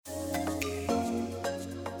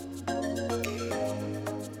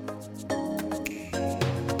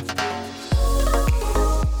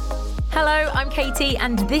Katie,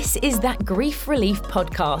 and this is That Grief Relief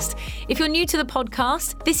podcast. If you're new to the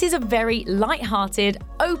podcast, this is a very light-hearted,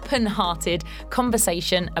 open-hearted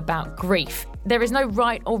conversation about grief. There is no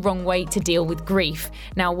right or wrong way to deal with grief.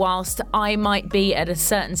 Now, whilst I might be at a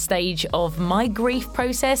certain stage of my grief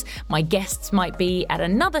process, my guests might be at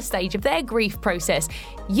another stage of their grief process,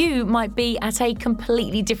 you might be at a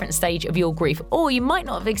completely different stage of your grief, or you might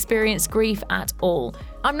not have experienced grief at all.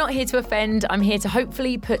 I'm not here to offend. I'm here to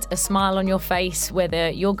hopefully put a smile on your face,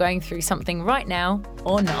 whether you're going through something right now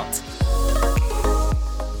or not.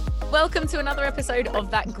 Welcome to another episode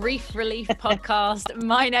of That Grief Relief podcast.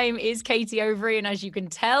 My name is Katie Overy, and as you can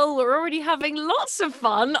tell, we're already having lots of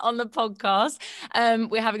fun on the podcast.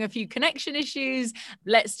 We're having a few connection issues.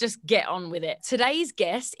 Let's just get on with it. Today's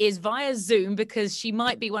guest is via Zoom because she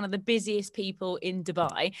might be one of the busiest people in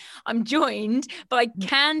Dubai. I'm joined by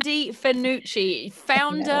Candy Fanucci,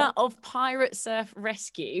 founder of Pirate Surf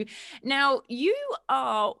Rescue. Now, you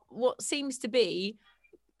are what seems to be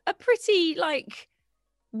a pretty,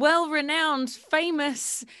 well-renowned,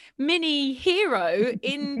 famous mini hero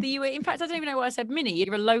in the UAE. In fact, I don't even know why I said mini.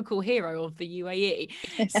 You're a local hero of the UAE.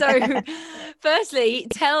 So firstly,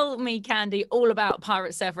 tell me, Candy, all about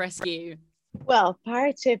Pirate Surf Rescue. Well,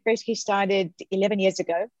 Pirate Surf Rescue started 11 years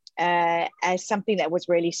ago as something that was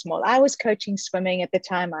really small. I was coaching swimming at the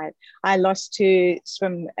time. I lost to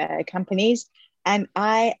swim companies, and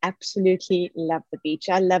I absolutely love the beach.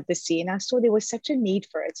 I love the sea, and I saw there was such a need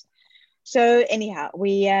for it. So anyhow,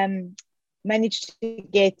 we managed to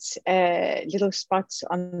get little spots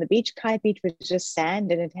on the beach. Kite Beach was just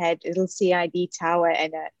sand, and it had a little CID tower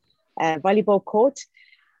and a volleyball court.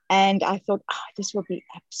 And I thought, this will be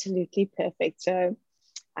absolutely perfect. So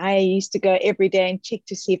I used to go every day and check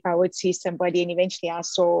to see if I would see somebody. And eventually I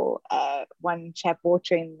saw one chap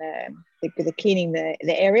watering the cleaning the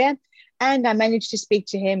area. And I managed to speak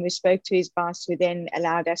to him. We spoke to his boss, who then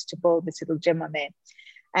allowed us to build this little gym on there.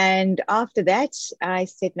 And after that, I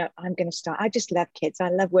said, no, I'm going to start. I just love kids. I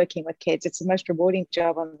love working with kids. It's the most rewarding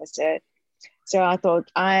job on this earth. So I thought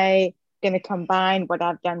I'm going to combine what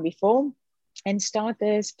I've done before and start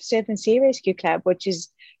the Surf and Sea Rescue Club, which is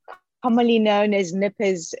commonly known as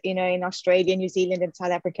Nippers, in Australia, New Zealand, and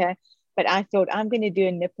South Africa. But I thought I'm going to do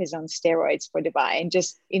a Nippers on steroids for Dubai and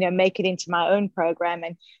just, make it into my own program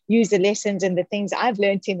and use the lessons and the things I've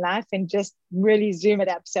learned in life and just really zoom it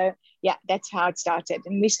up. So yeah, that's how it started.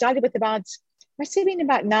 And we started with about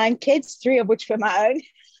 9 kids, 3 of which were my own.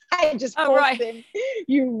 I just forced them,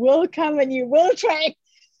 you will come and you will train.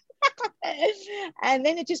 And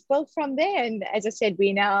then it just built from there. And as I said,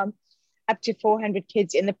 we now up to 400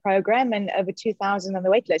 kids in the program and over 2,000 on the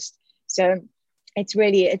wait list. So it's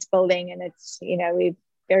building, and it's, we're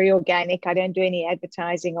very organic. I don't do any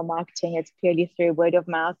advertising or marketing. It's purely through word of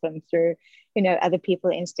mouth and through, other people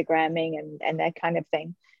Instagramming and that kind of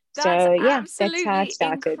thing. That's absolutely how it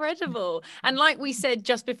started. Incredible. And like we said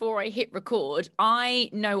just before I hit record, I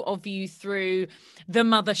know of you through the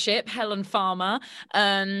mothership, Helen Farmer,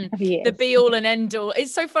 yes. The be all and end all.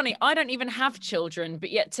 It's so funny. I don't even have children,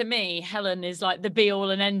 but yet to me, Helen is like the be all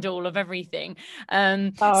and end all of everything.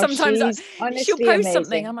 Sometimes she'll post amazing.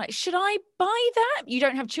 something. I'm like, should I buy that? You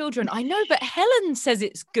don't have children. I know, but Helen says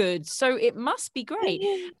it's good, so it must be great.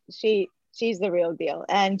 She's the real deal,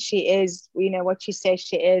 and she is, what she says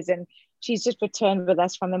she is, and she's just returned with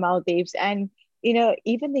us from the Maldives. And,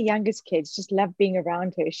 even the youngest kids just love being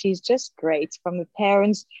around her. She's just great. From the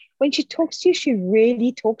parents, when she talks to you, she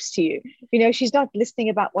really talks to you. She's not listening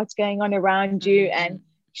about what's going on around you. And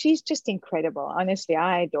she's just incredible. Honestly,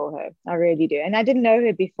 I adore her. I really do. And I didn't know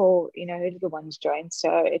her before, her little ones joined.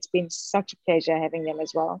 So it's been such a pleasure having them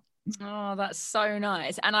as well. Oh, that's so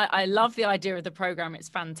nice. And I love the idea of the program. It's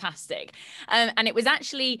fantastic. And it was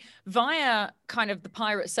actually via kind of the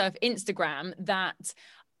Pirate Surf Instagram that,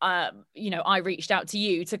 I reached out to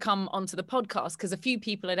you to come onto the podcast, because a few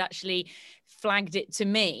people had actually flagged it to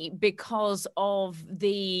me because of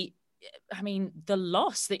the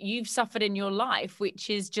loss that you've suffered in your life,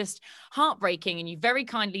 which is just heartbreaking. And you very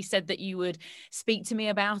kindly said that you would speak to me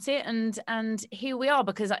about it. And here we are,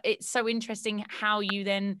 because it's so interesting how you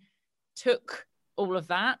then took all of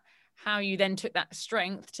that, how you then took that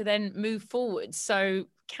strength to then move forward. So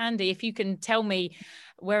Candy, if you can tell me,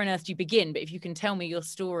 where on earth do you begin? But if you can tell me your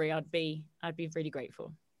story, I'd be really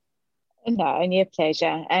grateful. No, only a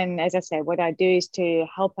pleasure. And as I say, what I do is to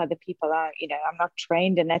help other people out. I'm not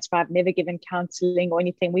trained, and that's why I've never given counseling or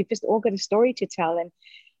anything. We've just all got a story to tell. And,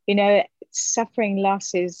 suffering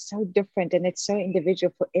loss is so different, and it's so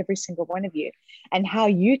individual for every single one of you. And how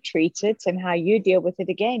you treat it and how you deal with it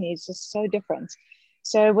again is just so different.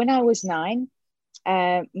 So when I was 9,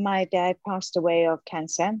 my dad passed away of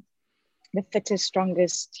cancer. the fittest,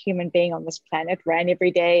 strongest human being on this planet, ran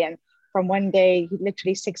every day. And from one day,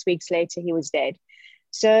 literally 6 weeks later, he was dead.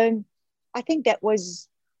 So I think that was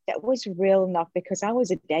real enough, because I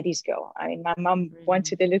was a daddy's girl. I mean, my mum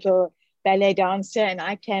wanted a little ballet dancer, and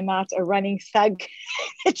I came out a running thug,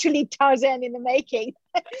 literally Tarzan in the making,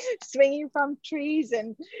 swinging from trees.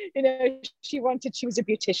 And, she was a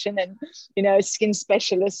beautician and, skin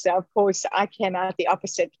specialist. So of course, I came out the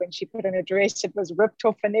opposite. When she put on a dress, it was ripped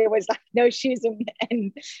off and there was like no shoes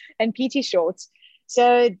and PT shorts.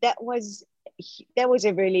 So it was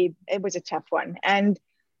a tough one. And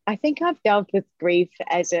I think I've dealt with grief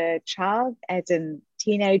as a child, as a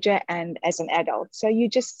teenager, and as an adult. So you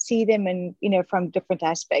just see them from different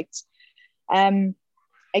aspects.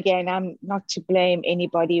 Again, I'm not to blame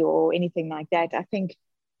anybody or anything like that. I think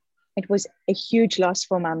it was a huge loss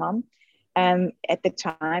for my mom at the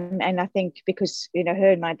time. And I think because,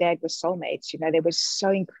 her and my dad were soulmates, they were so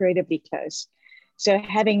incredibly close. So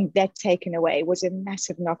having that taken away was a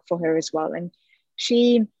massive knock for her as well. And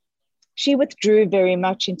she withdrew very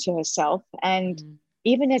much into herself. And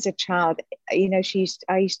even as a child, I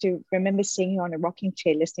used to remember seeing her on a rocking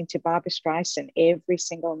chair, listening to Barbra Streisand every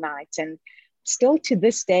single night. And still to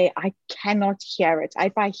this day, I cannot hear it.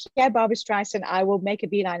 If I hear Barbra Streisand, I will make a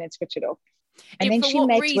beeline and switch it off. And then for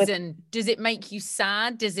what reason? Does it make you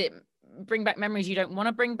sad? Does it bring back memories you don't want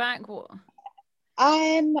to bring back? What?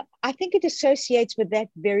 I think it associates with that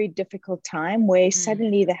very difficult time where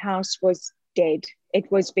suddenly the house was dead.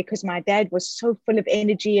 It was because my dad was so full of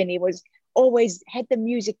energy, and he was always had the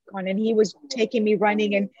music on, and he was taking me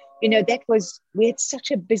running. And, we had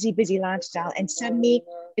such a busy lifestyle. And suddenly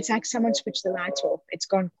it's like someone switched the lights off. It's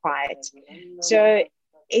gone quiet. So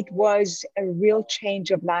it was a real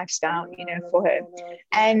change of lifestyle, for her.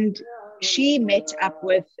 And she met up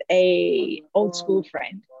with a old school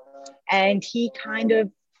friend, and he kind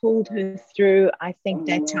of pulled her through, I think,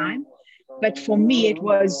 that time. But for me, it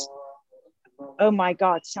was, oh my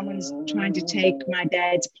God, someone's trying to take my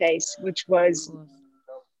dad's place, which was,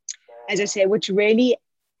 as I say, which really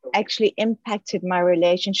actually impacted my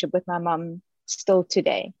relationship with my mom still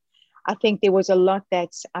today. I think there was a lot that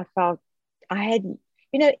I felt I had,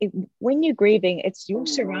 when you're grieving, it's your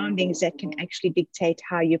surroundings that can actually dictate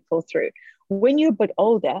how you pull through. When you're a bit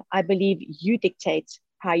older, I believe you dictate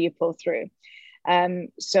how you pull through.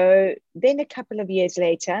 So then a couple of years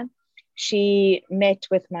later, she met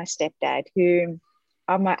with my stepdad, who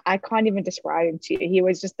I can't even describe him to you. He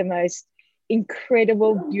was just the most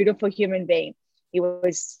incredible, beautiful human being. He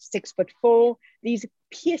was 6'4", these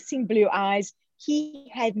piercing blue eyes.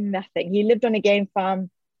 He had nothing. He lived on a game farm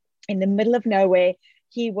in the middle of nowhere.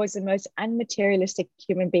 He was the most unmaterialistic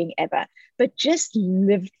human being ever, but just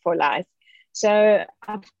lived for life. So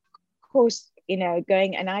of course,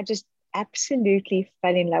 going, and I just absolutely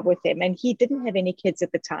fell in love with him. And he didn't have any kids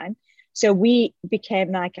at the time. So I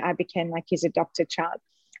became like his adopted child.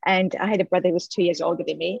 And I had a brother who was 2 years older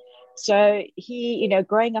than me. So he,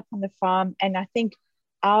 growing up on the farm, and I think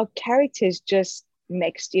our characters just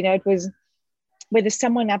mixed. It was whether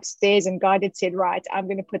someone upstairs and God had said, right, I'm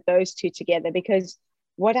going to put those two together, because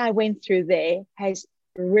what I went through there has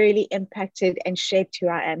really impacted and shaped who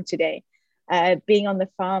I am today. Being on the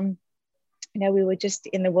farm, we were just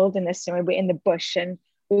in the wilderness, and we were in the bush, and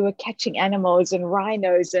we were catching animals and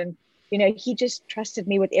rhinos. And, he just trusted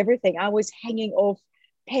me with everything. I was hanging off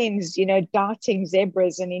pens, darting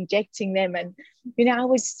zebras and injecting them. And, I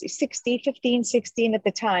was 15, 16 at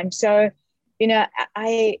the time. So,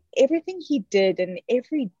 everything he did, and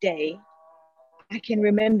every day I can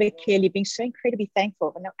remember clearly being so incredibly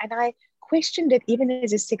thankful. And I questioned it even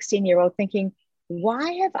as a 16-year-old, thinking,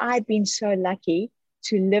 why have I been so lucky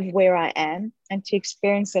to live where I am and to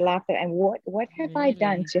experience the life and what have I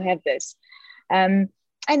done to have this?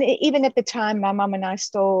 And even at the time, my mom and I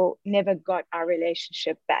still never got our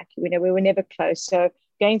relationship back. We were never close. So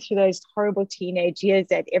going through those horrible teenage years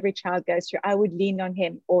that every child goes through, I would lean on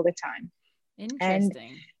him all the time.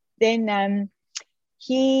 Interesting. And then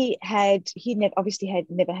obviously had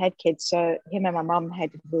never had kids. So him and my mom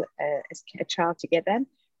had a child together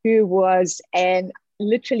who was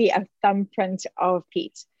literally a thumbprint of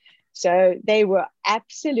Pete. So they were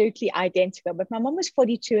absolutely identical. But my mom was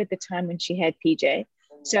 42 at the time when she had PJ.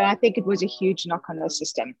 So I think it was a huge knock on the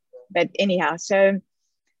system. But anyhow, so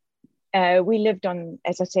we lived on,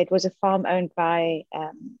 as I said, it was a farm owned by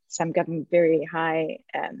some government, very high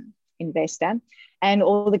investor. And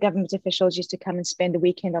all the government officials used to come and spend the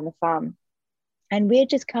weekend on the farm. And we had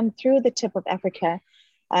just come through the tip of Africa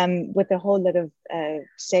with a whole lot of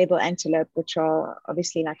sable antelope, which are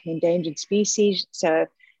obviously like an endangered species. So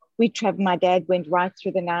My dad went right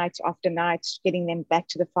through the night after night, getting them back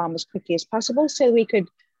to the farm as quickly as possible so we could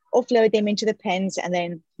offload them into the pens, and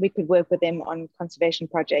then we could work with them on conservation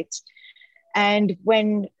projects. And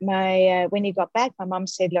when he got back, my mum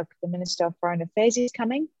said, look, the Minister of Foreign Affairs is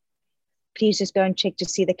coming. Please just go and check to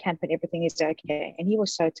see the camp and everything is okay. And he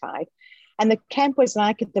was so tired. And the camp was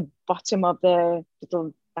like at the bottom of the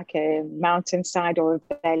little, like a mountainside or a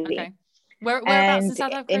valley. Okay. Whereabouts in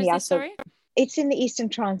South Africa is this, sorry? It's in the Eastern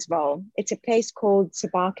Transvaal. It's a place called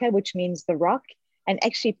Sabaka, which means the rock. And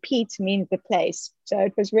actually Piet means the place. So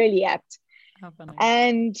it was really apt. How funny.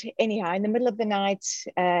 And anyhow, in the middle of the night,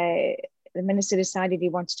 the minister decided he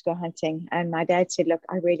wanted to go hunting. And my dad said, look,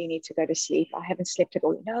 I really need to go to sleep. I haven't slept at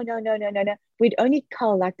all. No. We'd only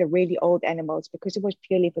cull like the really old animals because it was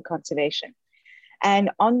purely for conservation.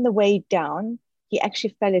 And on the way down, he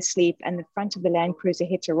actually fell asleep and the front of the Land Cruiser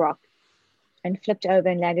hit a rock and flipped over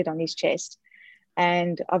and landed on his chest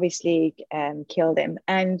and obviously killed him.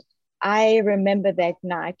 And I remember that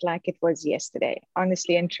night like it was yesterday,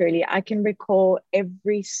 honestly and truly. I can recall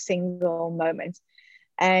every single moment.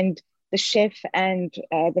 And the chef and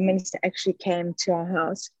the minister actually came to our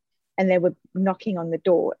house and they were knocking on the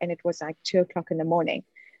door, and it was like 2:00 in the morning.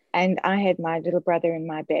 And I had my little brother in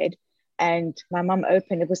my bed, and my mum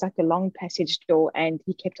opened. It was like a long passage door, and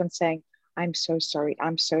he kept on saying, I'm so sorry.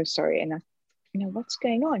 I'm so sorry. And I, what's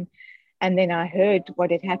going on? And then I heard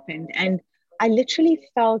what had happened. And I literally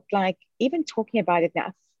felt like, even talking about it now,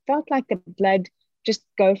 I felt like the blood just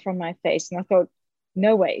go from my face. And I thought,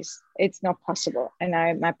 no ways, it's not possible. And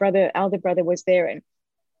my elder brother was there, and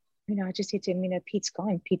I just said to him, Pete's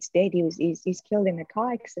gone, Pete's dead. He's killed in a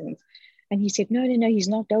car accident. And he said, no, he's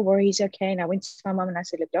not. Don't worry, he's okay. And I went to my mom and I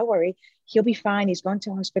said, look, don't worry, he'll be fine. He's gone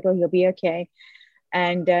to hospital. He'll be okay.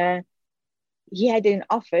 And he had an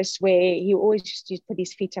office where he always used to put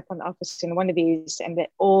his feet up on the office in one of these, and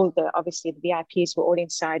obviously the VIPs were all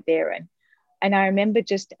inside there. And I remember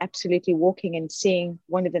just absolutely walking and seeing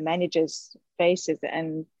one of the managers' faces,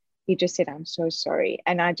 and he just said, I'm so sorry.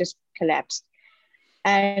 And I just collapsed.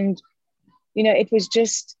 And, it was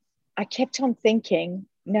just, I kept on thinking,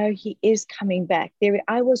 no, he is coming back.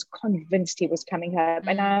 I was convinced he was coming home.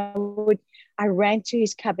 And I ran to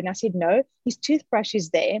his cupboard and I said, no, his toothbrush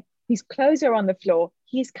is there. His clothes are on the floor.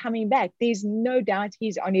 He's coming back. There's no doubt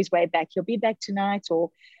he's on his way back. He'll be back tonight.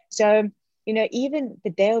 So, even the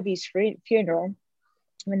day of his funeral,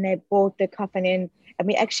 when they brought the coffin in, and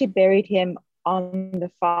we actually buried him on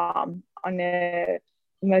the farm on the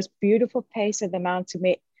most beautiful place of the mountain.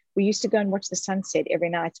 We used to go and watch the sunset every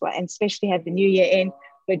night, and especially have the New Year in,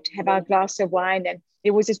 we'd have our glass of wine, and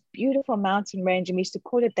there was this beautiful mountain range, and we used to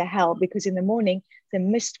call it the Hell because in the morning the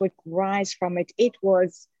mist would rise from it. It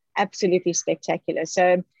was absolutely spectacular.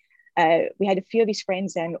 So we had a few of his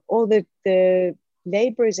friends, and all the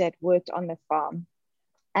laborers that worked on the farm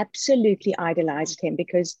absolutely idolized him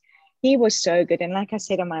because he was so good. And like I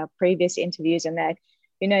said on my previous interviews and that,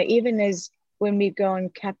 even as when we go on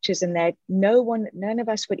captures and that, none of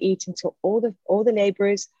us would eat until all the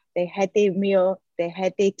laborers, they had their meal, they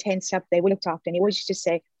had their tents up, they were looked after. And he always used to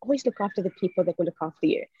say, always look after the people that will look after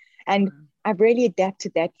you. And I've really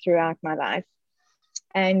adapted that throughout my life.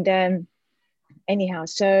 And anyhow,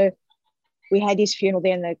 so we had his funeral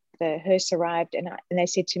there, and the hearse arrived, and they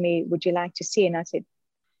said to me, would you like to see? And I said,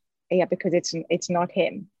 yeah, because it's not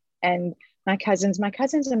him. And my cousins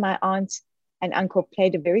and my aunt and uncle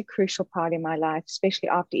played a very crucial part in my life, especially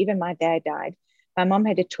after even my dad died. My mom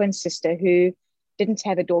had a twin sister who didn't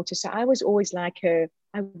have a daughter, so I was always like her.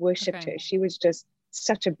 I worshipped her. She was just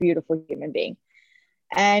such a beautiful human being.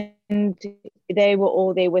 And they were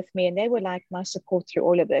all there with me, and they were like my support through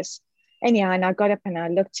all of this. Anyhow, and I got up and I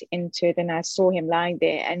looked into it, and I saw him lying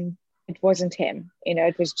there, and it wasn't him.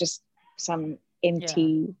 It was just some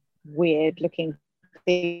empty, weird looking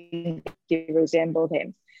thing that resembled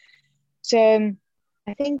him. So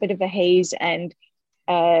I think a bit of a haze, and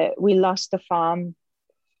we lost the farm.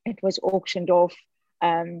 It was auctioned off.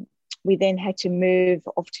 We then had to move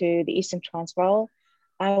off to the Eastern Transvaal.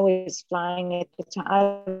 I was flying at the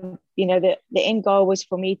time. The end goal was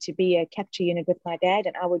for me to be a capture unit with my dad,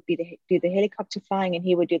 and I would do the helicopter flying, and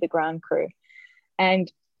he would do the ground crew.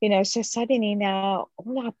 And so suddenly now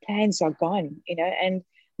all our plans are gone. And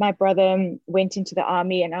my brother went into the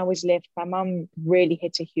army, and I was left. My mom really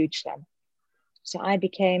hit a huge slump. So I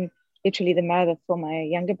became literally the mother for my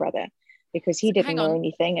younger brother because he didn't know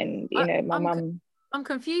anything. And my mom. I'm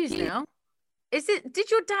confused now.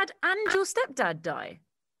 Did your dad and your stepdad die?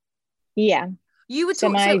 Yeah. You were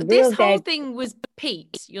talking. So this whole thing was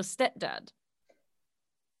Pete, your stepdad.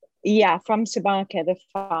 Yeah, from Sabaka, the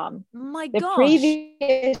farm. My the gosh.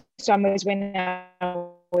 Previous one was when I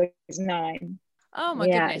was 9. Oh my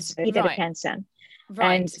Yeah, goodness. so he died of Right. cancer.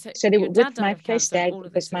 Right. And So so they your were dad with died my of first cancer and dad, all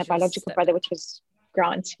of was this my has just biological brother, stepped. which was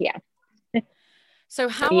Grant. Yeah. So So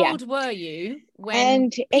how yeah. old were you when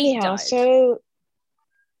And Pete anyhow, died? so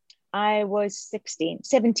I was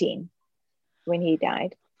 17 when he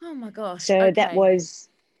died. Oh my gosh. So that Okay. was,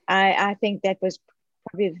 I think that was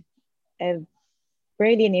probably a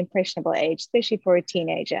really an impressionable age, especially for a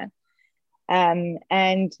teenager.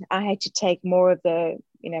 And I had to take more of the,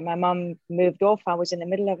 my mom moved off. I was in the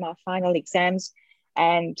middle of my final exams,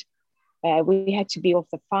 and we had to be off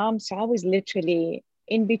the farm. So I was literally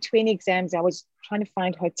in between exams. I was trying to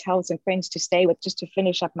find hotels and friends to stay with just to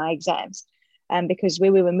finish up my exams, because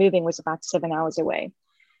where we were moving was about 7 hours away.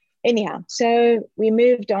 Anyhow, so we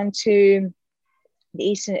moved on to the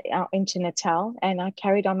Eastern, into Natal, and I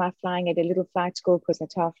carried on my flying at a little flight school called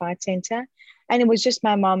Natal Flight Center. And it was just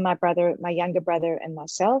my mom, my brother, my younger brother, and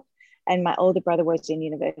myself. And my older brother was in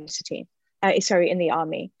university, in the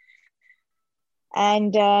army.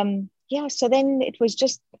 And yeah, so then it was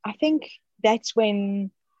just, I think that's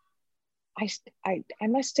when I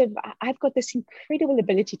must have, I've got this incredible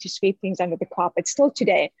ability to sweep things under the carpet still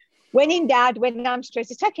today. When in doubt, when I'm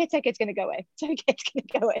stressed, it's okay, it's going to go away. It's okay, it's going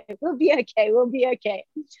to go away. We'll be okay, we'll be okay.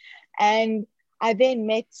 And I then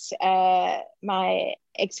met my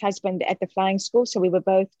ex-husband at the flying school. So we were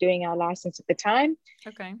both doing our license at the time.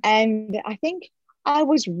 Okay. And I think I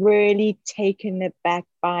was really taken aback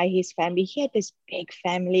by his family. He had this big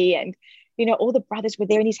family, and, all the brothers were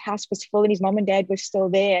there, and his house was full, and his mom and dad were still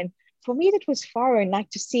there. And for me, that was foreign, like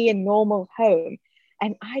to see a normal home.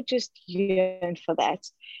 And I just yearned for that.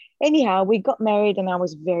 Anyhow, we got married, and I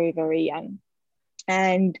was very, very young.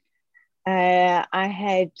 And I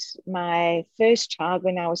had my first child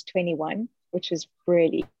when I was 21, which was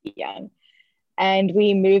really young. And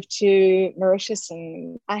we moved to Mauritius,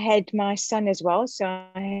 and I had my son as well. So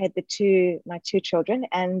I had my two children,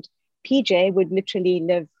 and PJ would literally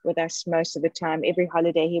live with us most of the time. Every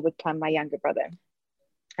holiday he would come, my younger brother.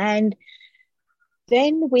 And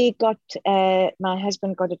then my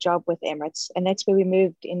husband got a job with Emirates, and that's where we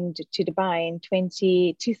moved into Dubai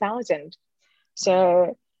in 2000.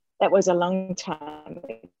 So that was a long time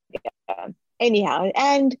ago. Anyhow,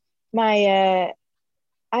 and I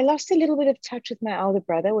lost a little bit of touch with my older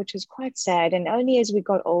brother, which was quite sad. And only as we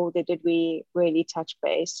got older did we really touch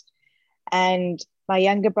base. And my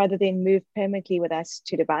younger brother then moved permanently with us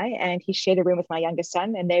to Dubai, and he shared a room with my younger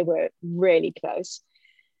son, and they were really close.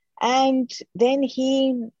 And then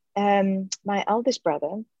my eldest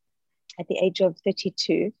brother, at the age of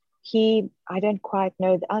 32, I don't quite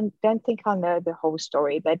know, I don't think I'll know the whole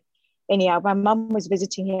story, but anyhow, my mum was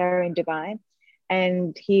visiting here in Dubai,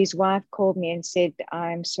 and his wife called me and said,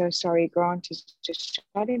 "I'm so sorry, Grant has just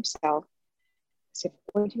shot himself." I said,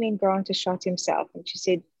 "What do you mean Grant has shot himself?" And she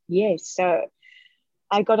said, "Yes." So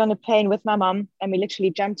I got on a plane with my mum, and we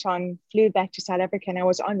literally jumped on, flew back to South Africa, and I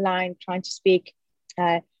was online trying to speak.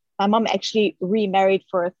 My mum actually remarried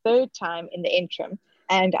for a third time in the interim.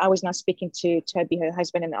 And I was now speaking to Toby, her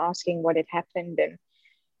husband, and asking what had happened. And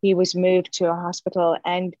he was moved to a hospital.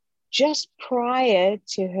 And just prior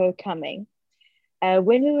to her coming,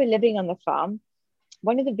 when we were living on the farm,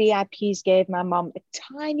 one of the VIPs gave my mom a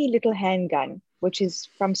tiny little handgun, which is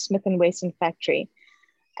from Smith & Wesson factory,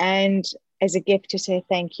 and as a gift to say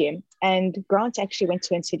thank you. And Grant actually went to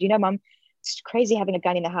her and said, Mom, it's crazy having a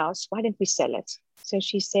gun in the house. Why don't we sell it? So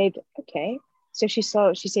she said, okay. So she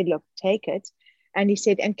said, look, take it. And he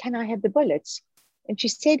said, and can I have the bullets? And she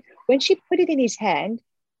said, when she put it in his hand,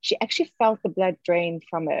 she actually felt the blood drain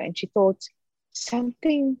from her. And she thought,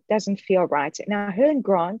 something doesn't feel right. Now, her and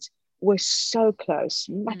Grant were so close,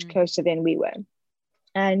 much closer than we were.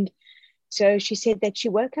 And so she said that she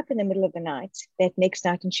woke up in the middle of the night, that next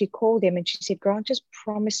night, and she called him and she said, Grant, just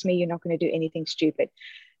promise me you're not going to do anything stupid.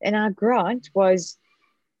 And our Grant was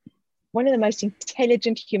one of the most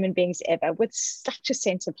intelligent human beings ever, with such a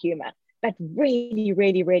sense of humor, but really,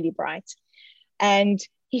 really, really bright. And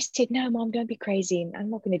he said, no, Mom, don't be crazy. I'm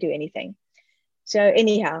not going to do anything. So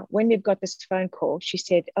anyhow, when we've got this phone call, she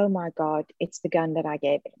said, oh my God, it's the gun that I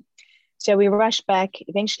gave him. So we rushed back.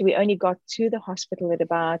 Eventually, we only got to the hospital at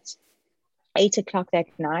about 8:00 that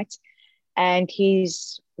night. And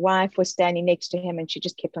his wife was standing next to him, and she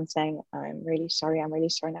just kept on saying, I'm really sorry. I'm really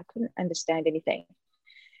sorry. And I couldn't understand anything.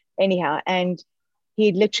 Anyhow, and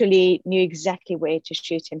he literally knew exactly where to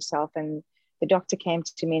shoot himself. And the doctor came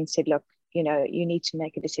to me and said, look, you need to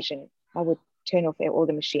make a decision. I would turn off all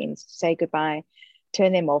the machines, say goodbye,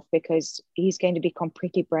 turn them off, because he's going to be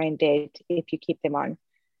completely brain dead if you keep them on.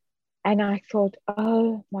 And I thought,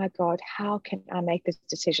 oh my God, how can I make this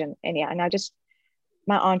decision? And I just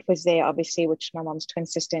my aunt was there, obviously, which my mom's twin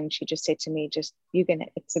sister, and she just said to me, just,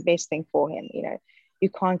 it's the best thing for him, you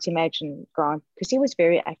can't imagine Grant, because he was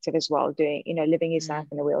very active as well, doing, living his life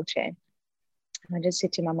in a wheelchair. And I just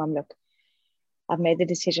said to my mom, look, I've made the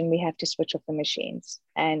decision, we have to switch off the machines.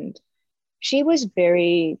 And she was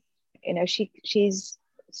very, she's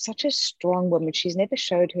such a strong woman. She's never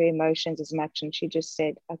showed her emotions as much. And she just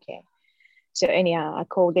said, okay. So anyhow, I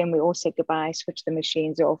called them, we all said goodbye, switched the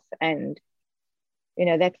machines off. And,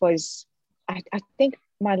 that was, I think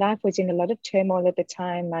my life was in a lot of turmoil at the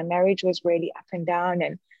time. My marriage was really up and down.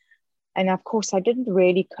 And of course, I didn't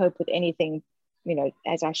really cope with anything,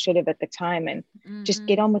 as I should have at the time. And just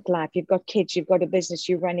get on with life. You've got kids, you've got a business,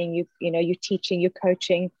 you're running, you're teaching, you're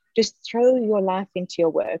coaching. Just throw your life into your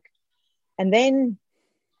work. And then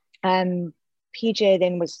PJ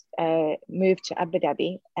then was moved to Abu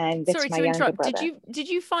Dhabi, and that's my younger brother. Did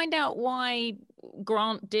you find out why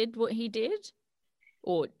Grant did what he did,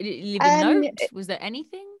 or did he leave a note? Was there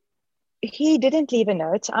anything? He didn't leave a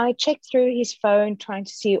note. I checked through his phone trying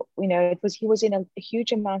to see. He was in a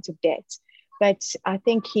huge amount of debt, but I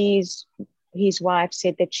think his wife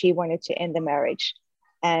said that she wanted to end the marriage,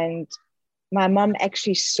 and my mom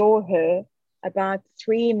actually saw her about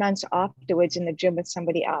 3 months afterwards in the gym with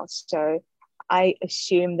somebody else. So I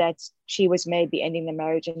assume that she was maybe ending the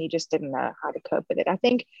marriage and he just didn't know how to cope with it. I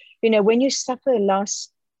think, when you suffer loss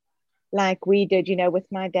like we did, with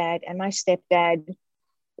my dad and my stepdad,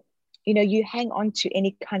 you hang on to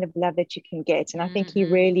any kind of love that you can get. And I think he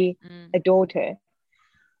really adored her.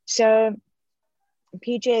 So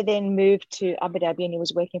PJ then moved to Abu Dhabi, and he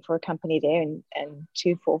was working for a company there in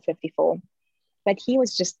 2454. But he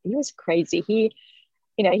was crazy. He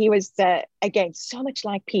was, again, so much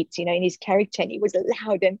like Pete, in his character, and he was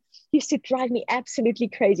loud and used to drive me absolutely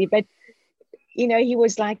crazy. But, he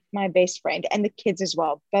was like my best friend, and the kids as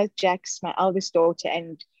well. Both Jax, my eldest daughter,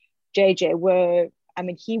 and JJ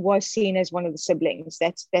he was seen as one of the siblings.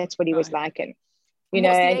 That's what he was like. And,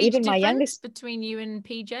 and even my youngest. Between you and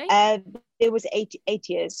PJ? There was 8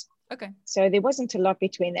 years. Okay. So there wasn't a lot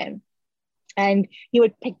between them. And he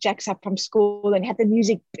would pick Jax up from school and have the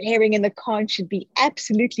music blaring in the car, and she'd be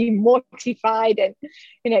absolutely mortified. And,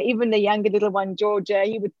 even the younger little one, Georgia,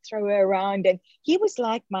 he would throw her around. And he was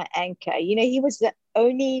like my anchor. He was the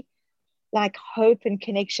only like hope and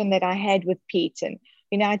connection that I had with Pete. And,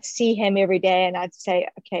 I'd see him every day and I'd say,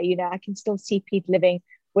 okay, I can still see Pete living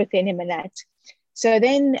within him and that. So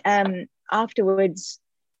then afterwards,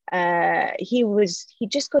 he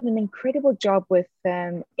just got an incredible job with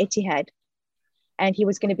Etihad. And he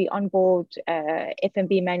was going to be on board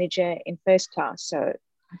F&B manager in first class. So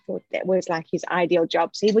I thought that was like his ideal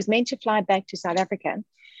job. So he was meant to fly back to South Africa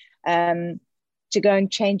to go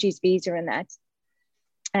and change his visa and that.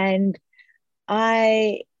 And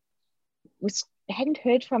I hadn't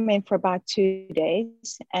heard from him for about 2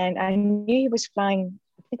 days. And I knew he was flying,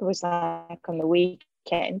 I think it was like on the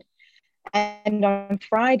weekend. And on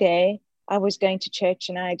Friday, I was going to church,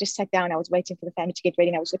 and I just sat down. I was waiting for the family to get ready,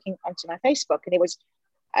 and I was looking onto my Facebook, and there was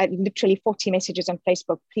literally 40 messages on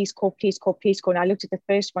Facebook. Please call, please call, please call. And I looked at the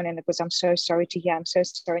first one, and it was, I'm so sorry to hear. I'm so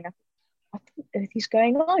sorry. And I thought, what on earth is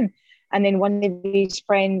going on? And then one of his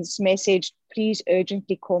friends messaged, please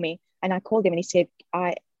urgently call me. And I called him, and he said,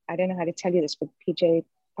 I don't know how to tell you this, but PJ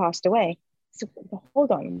passed away. So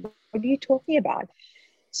hold on, what are you talking about?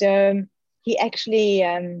 So he actually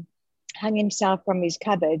hung himself from his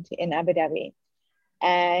cupboard in Abu Dhabi.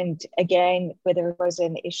 And again, whether it was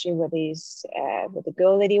an issue with with the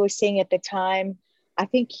girl that he was seeing at the time, I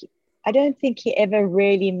don't think he ever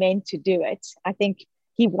really meant to do it. I think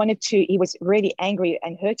he was really angry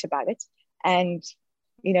and hurt about it. And,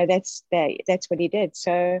 that's what he did.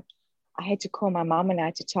 So I had to call my mom, and I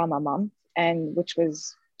had to tell my mom, which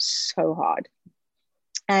was so hard.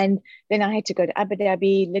 And then I had to go to Abu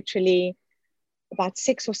Dhabi literally about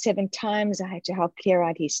 6 or 7 times. I had to help clear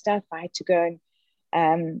out his stuff. I had to go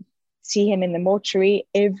and see him in the mortuary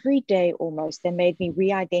every day almost. They made me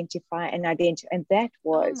re-identify and identify. And that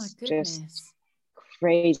was just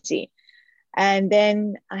crazy. And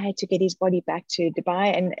then I had to get his body back to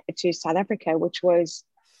Dubai and to South Africa, which was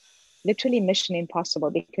literally mission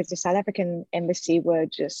impossible, because the South African embassy were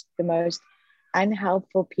just the most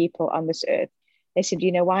unhelpful people on this earth. They said,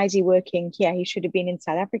 why is he working here? He should have been in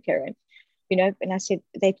South Africa. And and I said,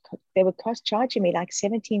 they were charging me like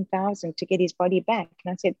 17,000 to get his body back.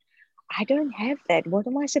 And I said, I don't have that. What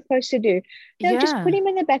am I supposed to do? Just put him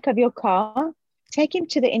in the back of your car, take him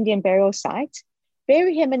to the Indian burial site,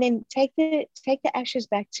 bury him, and then take the ashes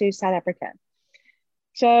back to South Africa.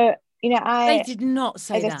 So, they did not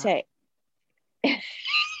say that. I say,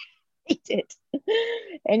 he did.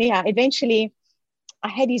 Anyhow, eventually I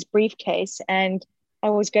had his briefcase, and I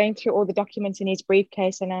was going through all the documents in his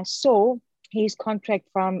briefcase, and I saw his contract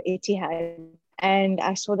from Etihad, and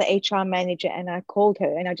I saw the HR manager, and I called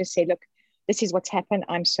her and I just said, look, this is what's happened.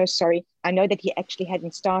 I'm so sorry. I know that he actually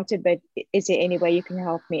hadn't started, but is there any way you can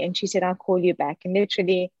help me? And she said, I'll call you back. And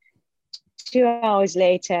literally 2 hours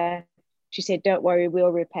later, she said, don't worry,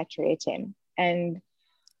 we'll repatriate him. And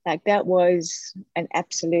like, that was an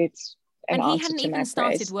absolute, and he hadn't even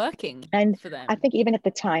started working and for them. I think even at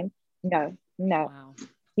the time, no. Wow.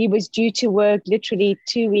 He was due to work literally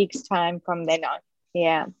 2 weeks time from then on.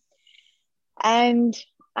 Yeah. And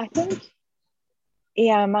I think,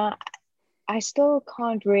 yeah, I still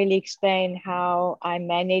can't really explain how I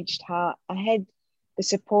managed, how I had the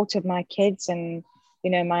support of my kids, and,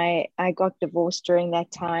 you know, I got divorced during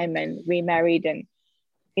that time and remarried, and,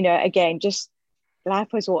 you know, again, just life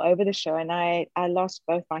was all over the show, and I lost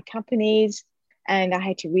both my companies, and I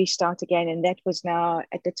had to restart again. And that was now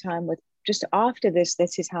at the time with just after this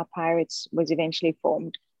is how Pirates was eventually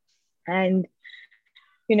formed. And,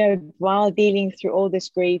 you know, while dealing through all this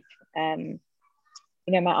grief, you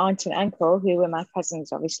know, my aunt and uncle, who were my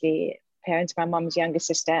cousins, obviously parents, my mom's younger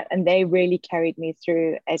sister, and they really carried me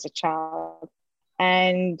through as a child.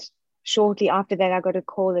 And shortly after that, I got a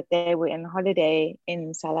call that they were in holiday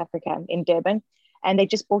in South Africa, in Durban, and they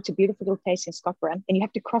just bought a beautiful little place in Scotland, and you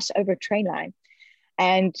have to cross over a train line.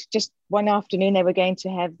 And just one afternoon, they were going to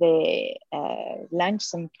have their lunch,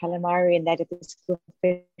 some calamari and that at this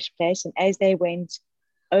fish place. And as they went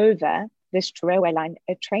over this railway line,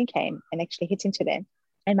 a train came and actually hit into them.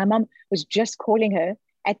 And my mom was just calling her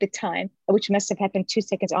at the time, which must have happened 2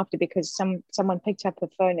 seconds after, because someone picked up her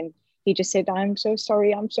phone and he just said, I'm so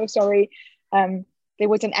sorry. There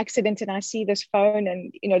was an accident and I see this phone,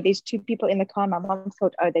 and, you know, there's two people in the car. My mom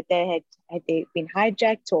thought, oh, that they had they been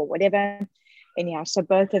hijacked or whatever. Anyhow, so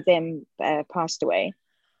both of them passed away,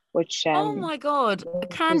 which oh my God,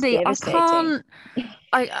 Candy, I can't.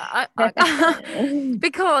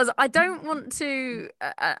 Because I don't want to,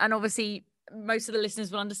 and obviously most of the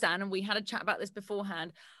listeners will understand, and we had a chat about this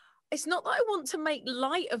beforehand. It's not that I want to make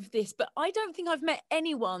light of this, but I don't think I've met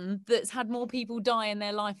anyone that's had more people die in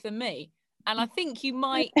their life than me. And I think you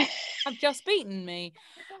might have just beaten me.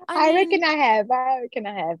 I reckon I have,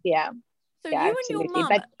 yeah. So yeah, you absolutely. and your mum,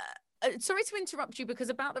 but sorry to interrupt you, because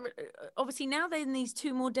about the obviously now then these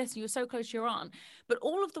two more deaths, you were so close to your aunt, but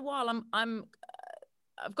all of the while I've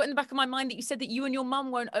got in the back of my mind that you said that you and your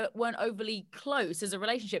mum weren't overly close as a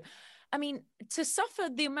relationship. I mean, to suffer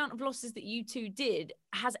the amount of losses that you two did,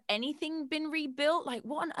 has anything been rebuilt? Like,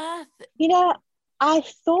 what on earth? You know, I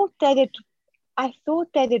thought that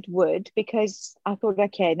it would, because I thought,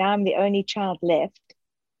 okay, now I'm the only child left.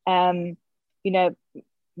 You know,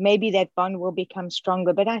 maybe that bond will become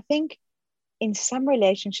stronger. But I think in some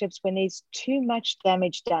relationships, when there's too much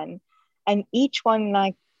damage done, and each one,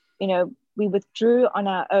 like, you know, we withdrew on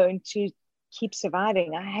our own to keep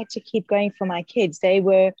surviving. I had to keep going for my kids. They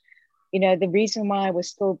were, you know, the reason why I was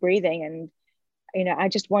still breathing, and, you know, I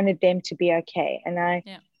just wanted them to be okay. And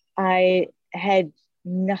I had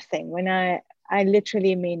nothing when I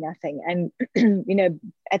literally mean nothing. And, you know,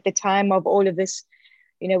 at the time of all of this,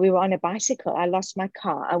 you know, we were on a bicycle. I lost my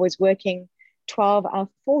car. I was working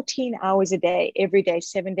 14 hours a day, every day,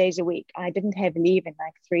 7 days a week. I didn't have leave in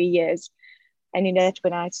like 3 years. And, you know, that's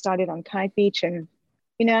when I started on Kite Beach. And,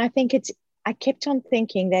 you know, I kept on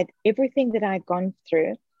thinking that everything that I'd gone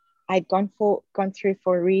through, I'd gone through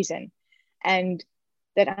for a reason. And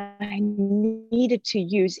that I needed to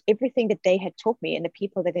use everything that they had taught me and the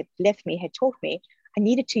people that had left me had taught me. I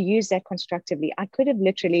needed to use that constructively. I could have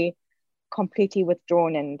literally completely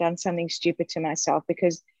withdrawn and done something stupid to myself,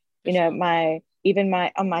 because, you know,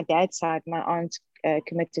 on my dad's side, my aunt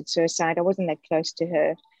committed suicide. I wasn't that close to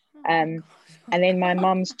her. And then my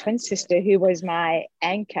mom's twin sister, who was my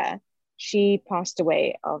anchor, she passed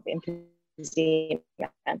away of emphysema.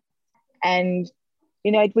 And,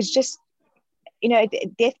 you know, it was just, you know,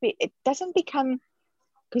 it doesn't become,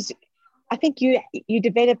 because I think you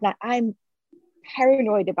develop, like, I'm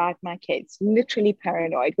paranoid about my kids, literally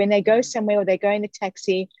paranoid. When they go somewhere or they go in a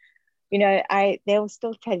taxi, you know, they'll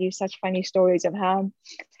still tell you such funny stories of how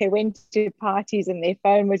they went to parties and their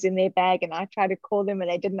phone was in their bag, and I tried to call them and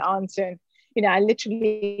they didn't answer. And, you know, I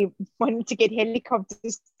literally wanted to get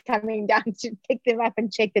helicopters coming down to pick them up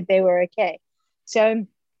and check that they were okay. So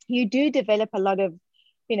you do develop a lot of,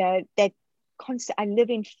 you know, that constant, I live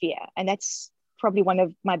in fear. And that's probably one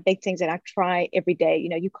of my big things that I try every day. You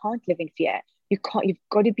know, you can't live in fear. You've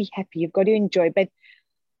got to be happy. You've got to enjoy. But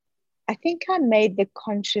I think I made the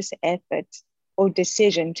conscious effort or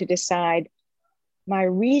decision to decide my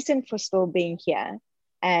reason for still being here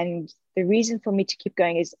And the reason for me to keep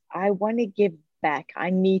going is I want to give back. I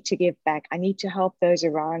need to give back. I need to help those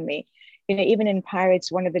around me. You know, even in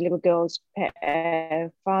Pirates, one of the little girls'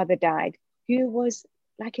 father died, who was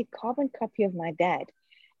like a carbon copy of my dad.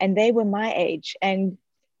 And they were my age. And,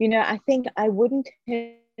 you know, I think I wouldn't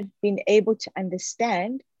have been able to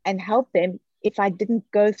understand and help them if I didn't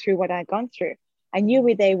go through what I'd gone through. I knew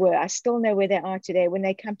where they were. I still know where they are today. When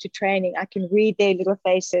they come to training, I can read their little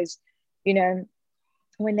faces, you know,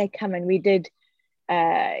 when they come. And we did,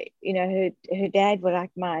 you know, her dad was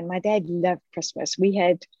like mine. My dad loved Christmas. We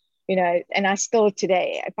had, you know, and I still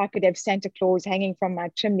today, if I could have Santa Claus hanging from my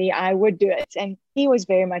chimney, I would do it. And he was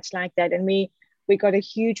very much like that. And we got a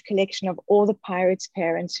huge collection of all the Pirates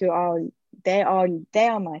parents who are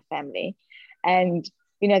my family. And,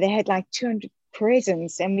 you know, they had like 200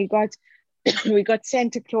 presents, and we got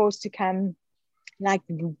Santa Claus to come, like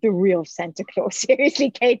the real Santa Claus.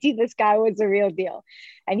 Seriously, Katie, this guy was the real deal.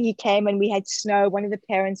 And he came, and we had snow. One of the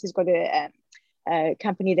parents has got a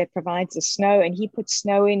company that provides the snow, and he put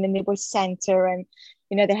snow in, and there was Santa, and,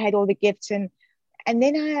 you know, they had all the gifts. And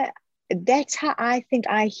then that's how I think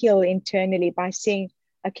I heal internally, by saying,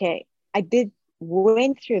 okay,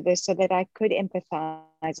 went through this so that I could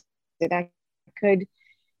empathize, that I could,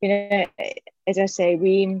 you know, as I say,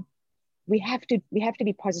 we have to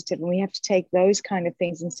be positive, and we have to take those kind of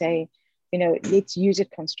things and say, you know, let's use it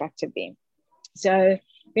constructively. So,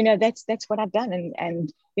 you know, that's what I've done.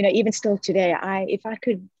 And you know, even still today,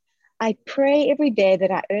 I pray every day that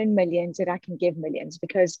I earn millions, that I can give millions,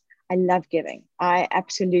 because I love giving. I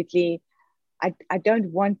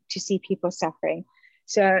don't want to see people suffering.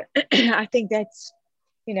 So I think that's,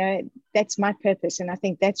 you know, that's my purpose. And I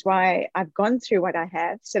think that's why I've gone through what I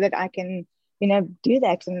have, so that I can, you know, do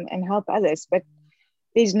that and help others. But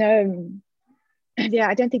there's no, yeah,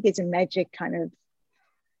 I don't think there's a magic kind of,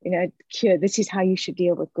 you know, cure. This is how you should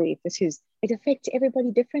deal with grief. It affects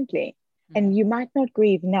everybody differently. And you might not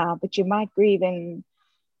grieve now, but you might grieve in,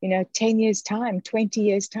 you know, 10 years time, 20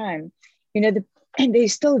 years time. You know, and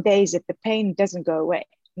there's still days that the pain doesn't go away.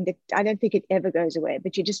 And I don't think it ever goes away,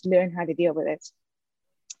 but you just learn how to deal with it.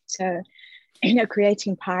 So, you know,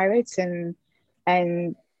 creating Pirates and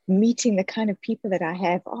meeting the kind of people that I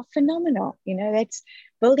have are phenomenal. You know, that's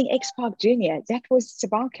building X Park Junior. That was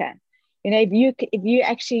Sabaka. You know, if you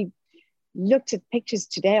actually looked at pictures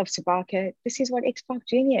today of Sabaka, this is what X Park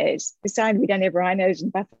Junior is. Besides, we don't have rhinos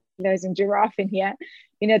and buffaloes and giraffe in here.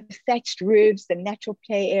 You know, the thatched roofs, the natural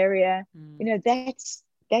play area. You know, that's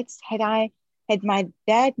had my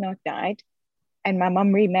dad not died and my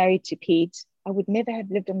mum remarried to Pete, I would never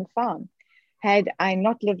have lived on the farm. Had I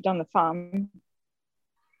not lived on the farm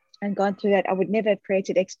and gone through that, I would never have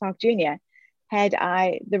created X Park Junior. Had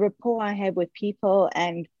the rapport I have with people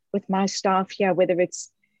and with my staff here, whether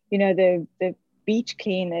it's, you know, the beach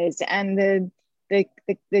cleaners and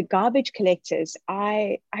the garbage collectors,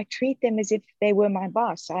 I treat them as if they were my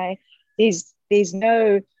boss. There's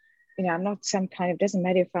no, you know, I'm not some kind of, doesn't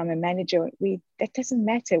matter if I'm a manager, that doesn't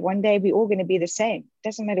matter. One day we're all going to be the same. It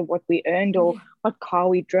doesn't matter what we earned or what car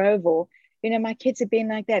we drove, or, you know, my kids have been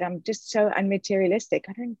like that. I'm just so unmaterialistic.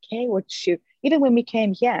 I don't care what shoe, even when we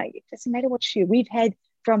came here, it doesn't matter what shoe. We've had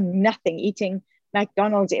from nothing, eating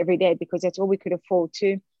McDonald's every day because that's all we could afford, to,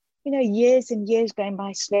 you know, years and years going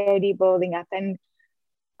by, slowly building up. And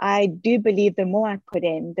I do believe the more I put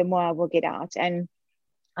in, the more I will get out. And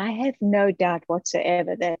I have no doubt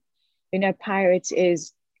whatsoever that, you know, Pirates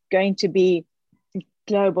is going to be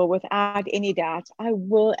global, without any doubt. I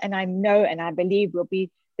will, and I know, and I believe will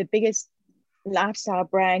be the biggest lifestyle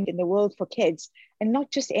brand in the world for kids. And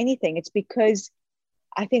not just anything. It's because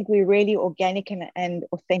I think we're really organic and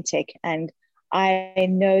authentic. And I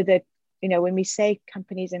know that, you know, when we say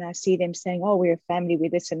companies and I see them saying, oh, we're a family, we're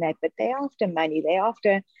this and that, but they're after money. They're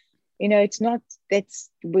after, you know, it's not,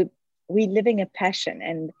 we're living a passion.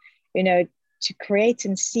 And, you know, to create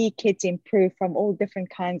and see kids improve from all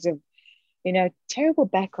different kinds of, you know, terrible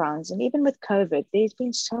backgrounds. And even with COVID, there's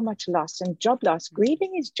been so much loss and job loss.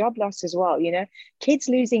 Grieving is job loss as well. You know, kids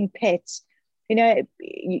losing pets, you know,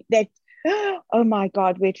 that, oh my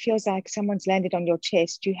God, where it feels like someone's landed on your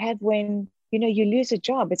chest. You have when, you know, you lose a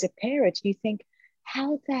job as a parent, you think,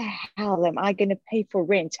 how the hell am I going to pay for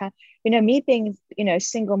rent? You know, me being, you know,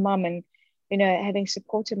 single mom and, you know, having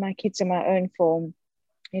supported my kids on my own for,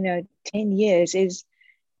 you know, 10 years is,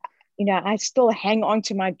 you know, I still hang on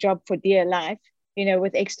to my job for dear life, you know,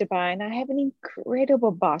 with Extra Buy. And I have an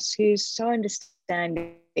incredible boss who's so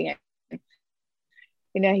understanding. You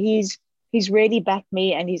know, he's really backed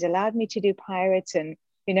me and he's allowed me to do Pirates. And,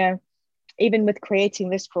 you know, even with creating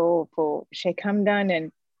this for Sheikh Hamdan,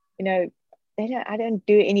 and, you know, I don't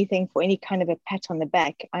do anything for any kind of a pat on the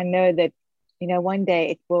back. I know that, one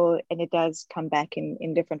day it will, and it does come back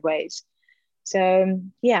in different ways. So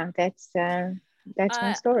yeah, that's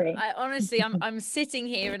my story. I honestly, I'm sitting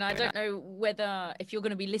here and I don't know whether if you're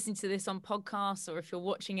going to be listening to this on podcasts or if you're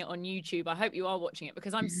watching it on YouTube. I hope you are watching it,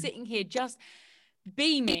 because I'm sitting here just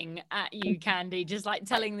beaming at you, Candy, just like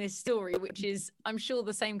telling this story, which is, I'm sure,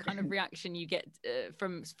 the same kind of reaction you get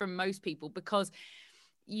from most people, because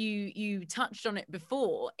you touched on it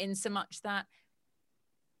before, in so much that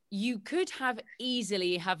you could have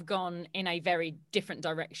easily have gone in a very different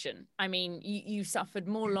direction. I mean, you suffered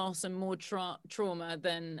more loss and more trauma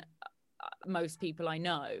than most people I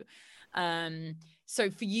know.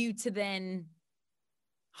 So for you to then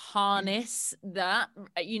harness that,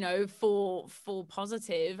 for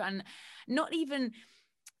positive, and not even,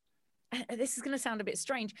 this is going to sound a bit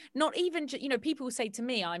strange, not even, people say to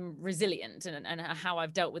me I'm resilient and how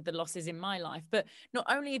I've dealt with the losses in my life, but not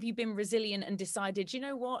only have you been resilient and decided, you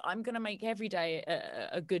know what, I'm going to make every day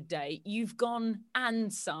a good day, you've gone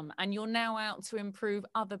and some, and you're now out to improve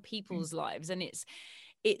other people's lives. And it's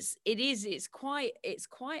quite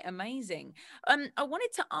amazing. I wanted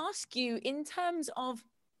to ask you, in terms of,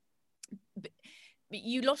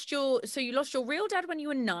 you lost your real dad when you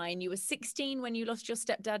were 9, you were 16 when you lost your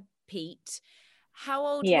stepdad Pete. How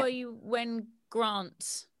old were you when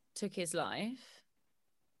Grant took his life?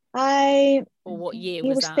 Or what year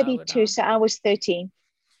was that? 32, so I was 13.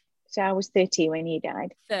 So I was 30 when he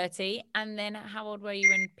died. 30. And then how old were you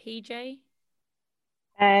when PJ?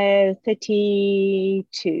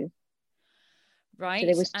 32. Right. So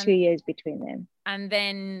there was 2 years between them. And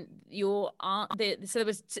then your aunt, so there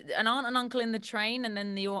was an aunt and uncle in the train, and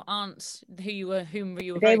then your aunt whom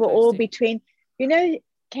you were they were all to. Between,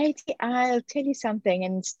 Katie, I'll tell you something,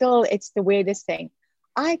 and still it's the weirdest thing.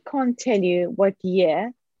 I can't tell you what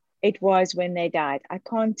year it was when they died. I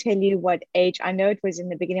can't tell you what age. I know it was in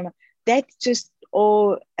the beginning. That's just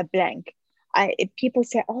all a blank. People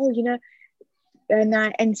say, oh,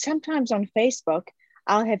 and sometimes on Facebook,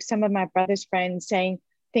 I'll have some of my brother's friends saying,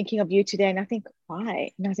 thinking of you today, and I think,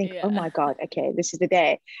 why? And I think, oh my God, okay, this is the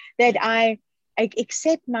day that I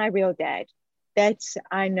accept my real dad. That's,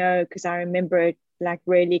 I know, because I remember it like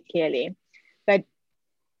really clearly. But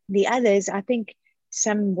the others, I think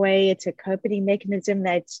some way it's a coping mechanism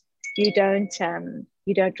that you don't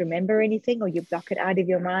remember anything, or you block it out of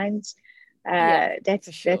your minds.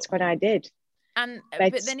 That's what I did.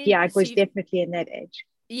 But then it was definitely in that age.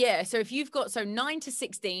 Yeah, so if you've got 9 to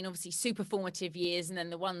 16, obviously super formative years, and then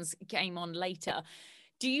the ones came on later,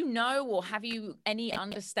 do you know, or have you any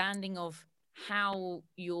understanding of how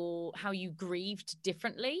you grieved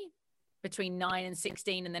differently between 9 and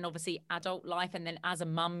 16, and then obviously adult life, and then as a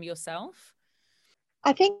mum yourself?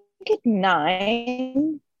 I think at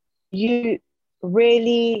 9, you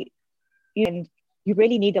really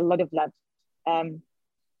need a lot of love,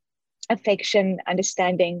 affection,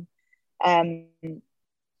 understanding.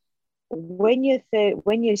 When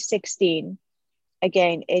you're 16,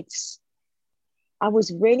 again, I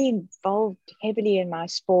was really involved heavily in my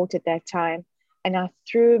sport at that time, and I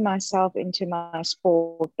threw myself into my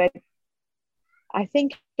sport. But I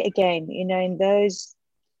think, again, in those,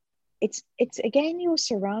 it's again your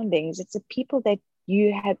surroundings, it's the people that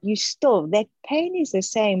you have. That pain is the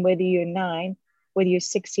same whether you're 9, whether you're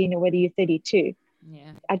 16, or whether you're 32.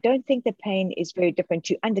 Yeah, I don't think the pain is very different.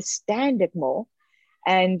 You understand it more,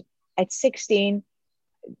 and at 16,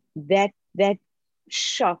 that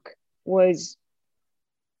shock was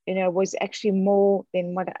actually more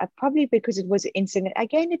than what probably, because it was an incident.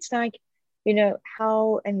 Again, it's like,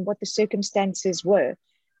 how and what the circumstances were.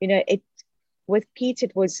 With Pete,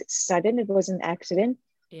 it was sudden. It was an accident.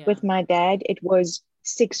 Yeah. With my dad, it was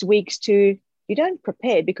 6 weeks you don't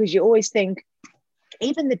prepare, because you always think,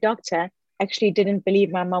 even the doctor actually didn't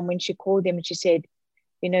believe my mom when she called him and she said,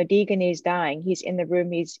 Deegan is dying. He's in the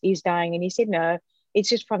room. He's dying. And he said, no, it's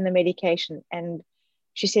just from the medication. And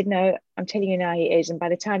she said, no, I'm telling you now, he is. And by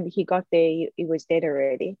the time he got there, he was dead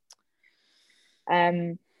already.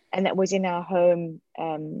 And that was in our home,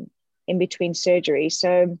 in between surgery.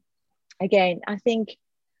 So again, I think,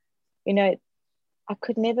 I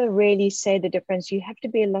could never really say the difference. You have to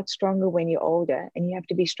be a lot stronger when you're older, and you have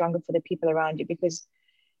to be stronger for the people around you, because,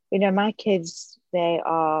 my kids, they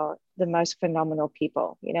are the most phenomenal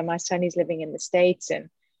people. My son is living in the States, and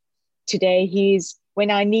today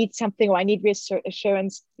when I need something or I need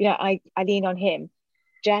reassurance, I lean on him.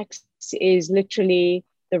 Jax is literally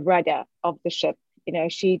the rudder of the ship.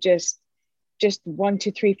 She just 1,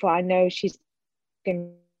 2, 3, 4. I know she's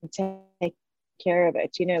going to take care of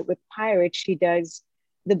it. With Pirate, she does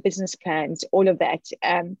the business plans, all of that.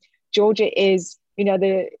 Georgia is,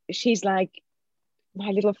 she's like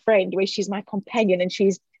my little friend, where she's my companion, and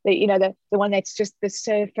she's the one that's just the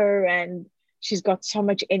surfer, and she's got so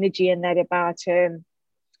much energy and that about her.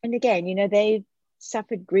 And again, they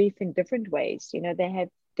suffered grief in different ways.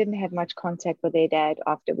 Didn't have much contact with their dad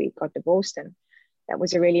after we got divorced, and that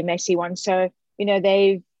was a really messy one. So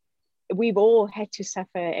we've all had to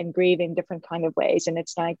suffer and grieve in different kind of ways, and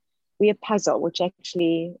it's like we're a puzzle, which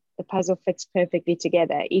actually the puzzle fits perfectly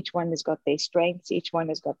together. Each one has got their strengths, each one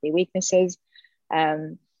has got their weaknesses,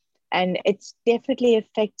 and it's definitely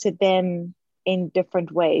affected them in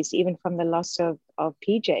different ways, even from the loss of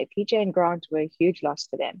PJ and Grant were a huge loss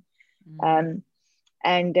to them.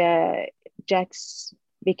 And Jax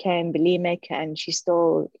became bulimic, and she's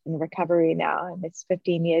still in recovery now, and it's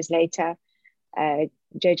 15 years later.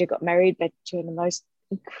 JJ got married, but to the most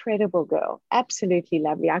incredible girl, absolutely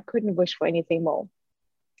lovely. I couldn't wish for anything more.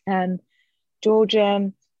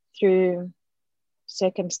 Georgia, through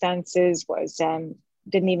circumstances, was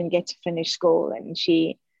didn't even get to finish school, and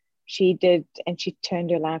she did, and she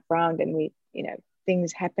turned her life around, and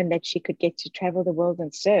things happened that she could get to travel the world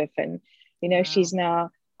and surf, and wow. She's now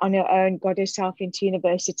on her own, got herself into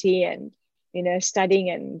university, and studying,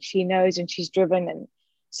 and she knows, and she's driven. And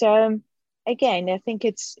so again, I think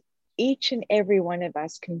it's each and every one of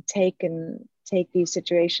us can take these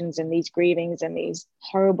situations and these grievings and these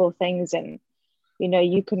horrible things, and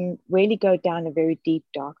you can really go down a very deep,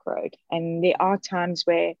 dark road. And there are times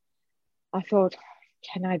where I thought,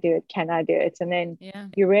 can I do it? And then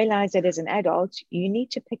you realize that as an adult, you need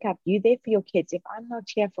to pick up, you're there for your kids. If I'm not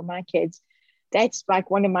here for my kids, that's like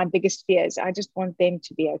one of my biggest fears. I just want them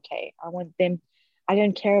to be okay. I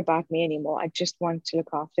don't care about me anymore. I just want to look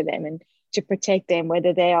after them and to protect them,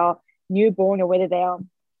 whether they are newborn or whether they are,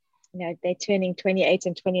 they're turning 28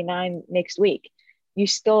 and 29 next week. You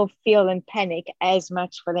still feel and panic as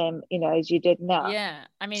much for them, as you did now. Yeah.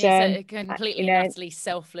 I mean, so, it's a completely and utterly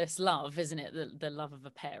selfless love, isn't it? The love of a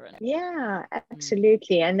parent. Yeah,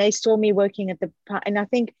 absolutely. And they saw me working and I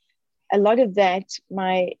think a lot of that,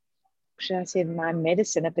 my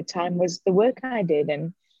medicine at the time was the work I did.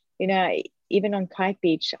 And, even on Kite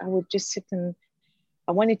Beach, I would just sit and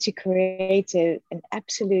I wanted to create an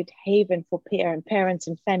absolute haven for parents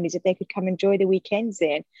and families that they could come enjoy the weekends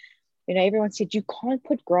there. Everyone said, you can't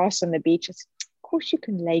put grass on the beach. I said, of course you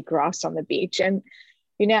can lay grass on the beach. And,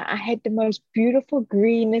 I had the most beautiful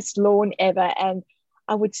greenest lawn ever. And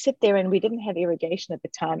I would sit there, and we didn't have irrigation at the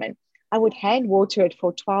time, and I would hand water it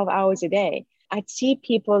for 12 hours a day. I'd see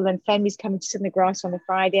people and families coming to sit in the grass on a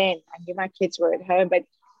Friday, and I knew my kids were at home, but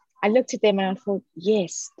I looked at them and I thought,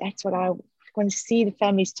 yes, that's what I want to see, the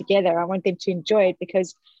families together. I want them to enjoy it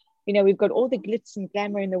because, we've got all the glitz and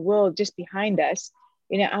glamour in the world just behind us.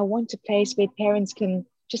 I want a place where parents can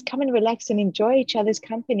just come and relax and enjoy each other's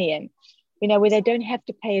company, and, where they don't have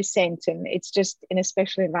to pay a cent, and it's just in a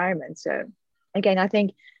special environment. So again, I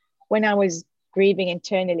think when I was grieving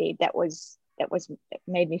internally, that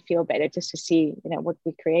made me feel better, just to see, what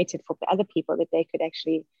we created for other people, that they could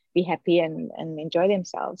actually be happy and enjoy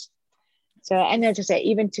themselves. So, and as I say,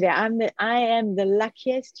 even today, I am the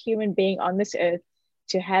luckiest human being on this earth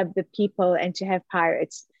to have the people and to have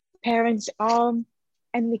pirates. Parents and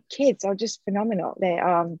the kids are just phenomenal. They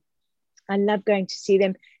I love going to see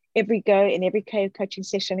them in every coaching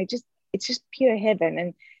session. It's just pure heaven,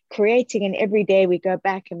 and creating. And every day we go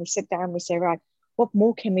back and we sit down and we say, right, what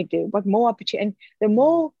more can we do? What more opportunity? And the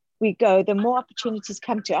more we go, the more opportunities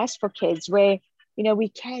come to us for kids, where we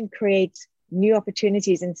can create new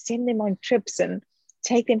opportunities and send them on trips and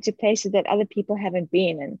take them to places that other people haven't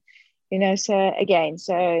been. And so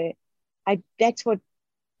that's what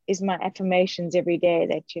is my affirmations every day,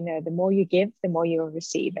 that the more you give, the more you will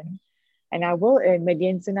receive, and I will earn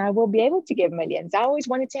millions, and I will be able to give millions. I always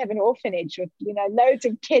wanted to have an orphanage with loads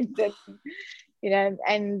of kids,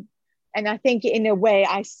 and I think in a way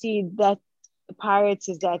I see that the pirates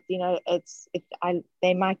is that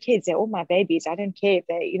they're my kids, they're all my babies. I don't care if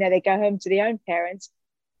they go home to their own parents.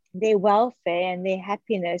 Their welfare and their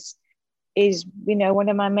happiness is one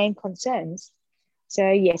of my main concerns. So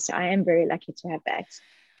yes, I am very lucky to have that.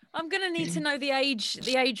 I'm going to need to know the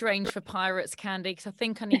age range for pirates, Candy, because I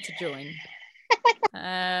think I need to join.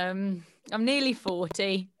 I'm nearly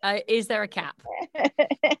 40. Is there a cap?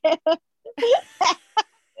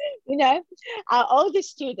 Our oldest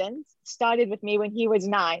student started with me when he was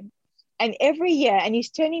 9, and every year, and he's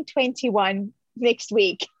turning 21 next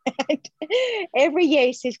week. Every year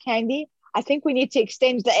he says, Candy, I think we need to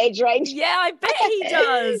extend the age range. Yeah, I bet he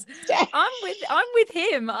does. I'm with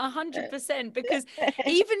him 100%, because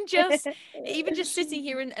even just sitting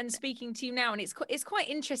here and speaking to you now, and it's quite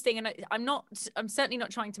interesting. And I'm certainly not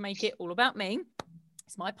trying to make it all about me.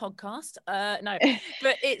 It's my podcast. No,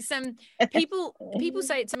 but it's people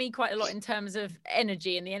say it to me quite a lot in terms of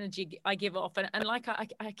energy and the energy I give off. And like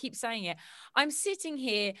I keep saying it, I'm sitting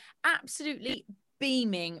here absolutely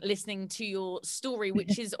beaming listening to your story,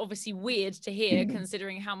 which is obviously weird to hear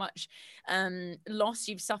considering how much loss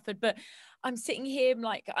you've suffered. But I'm sitting here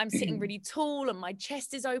like I'm sitting really tall and my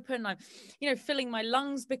chest is open. I'm, filling my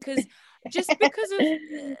lungs because of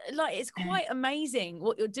like, it's quite amazing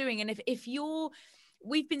what you're doing. And if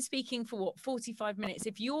we've been speaking for what, 45 minutes.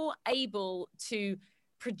 If you're able to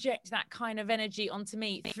project that kind of energy onto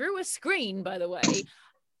me through a screen, by the way,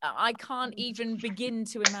 I can't even begin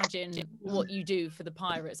to imagine what you do for the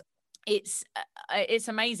Pirates. It's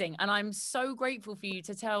amazing, and I'm so grateful for you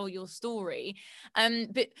to tell your story.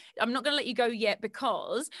 But I'm not going to let you go yet,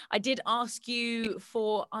 because I did ask you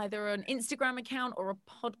for either an Instagram account or a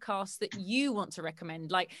podcast that you want to recommend.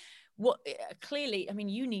 Like, what, clearly, I mean,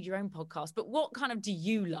 you need your own podcast, but what kind of do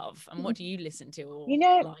you love and what do you listen to or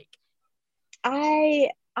like?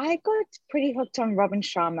 I got pretty hooked on Robin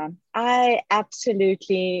Sharma. I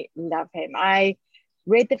absolutely love him. I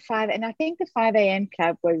read and I think the 5 a.m.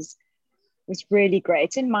 Club was really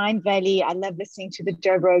great. In Mind Valley, I love listening to the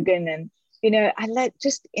Joe Rogan, and I love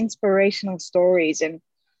just inspirational stories. And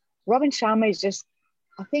Robin Sharma is just,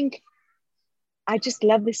 I think, I just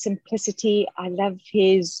love the simplicity. I love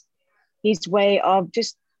his way of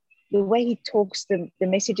just the way he talks, the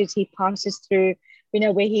messages he passes through,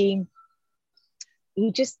 where he's,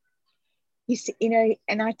 and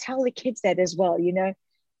I tell the kids that as well,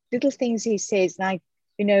 little things he says, like,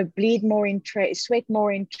 bleed more in sweat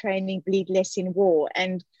more in training, bleed less in war.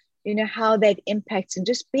 And, how that impacts, and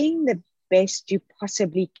just being the best you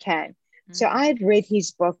possibly can. Mm-hmm. So I've read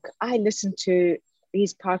his book. I listen to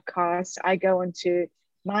his podcasts. I go onto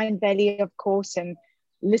Mind Valley, of course, and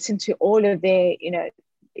listen to all of their,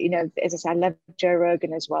 as I said, I love Joe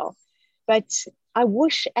Rogan as well. But I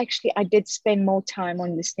wish actually I did spend more time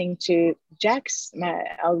on listening to Jax. My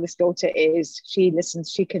eldest daughter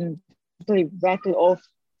she can really rattle off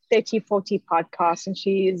 30, 40 podcasts, and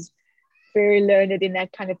she is very learned in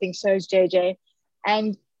that kind of thing. So is JJ.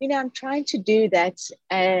 And, I'm trying to do that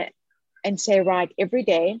and say, right, every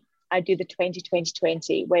day I do the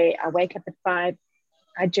 20-20-20, where I wake up at 5,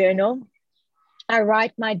 I journal, I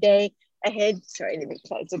write my day ahead. Sorry, let me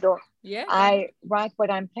close the door. Yeah. I write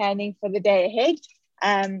what I'm planning for the day ahead.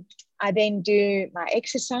 I then do my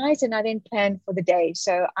exercise, and I then plan for the day.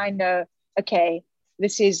 So I know, okay,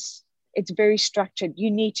 it's very structured.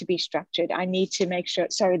 You need to be structured. I need to make sure.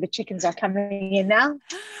 Sorry, the chickens are coming in now.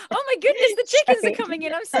 Oh my goodness, the chickens are coming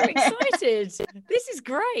in. I'm so excited. This is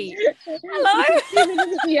great. Hello.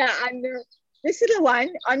 Yeah, I know. This little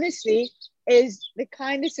one, honestly, is the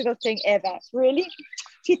kindest little thing ever. Really,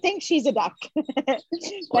 she thinks she's a duck.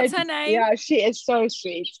 What's her name? Yeah, she is so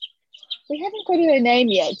sweet. We haven't got her name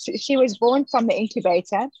yet. She was born from the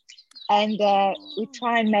incubator, and we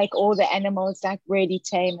try and make all the animals like really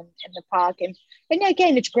tame in the park. And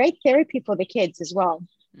again, it's great therapy for the kids as well,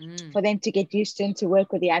 for them to get used to and to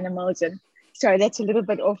work with the animals. And sorry, that's a little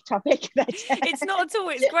bit off topic. But it's not at all.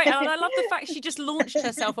 It's great. And I love the fact she just launched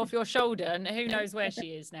herself off your shoulder, and who knows where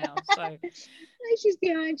she is now. So she's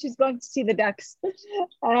behind. She's gone to see the ducks.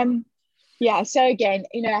 Yeah. So again,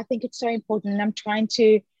 I think it's so important. And I'm trying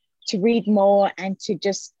to read more and to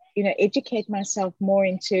just, educate myself more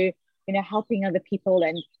into, helping other people.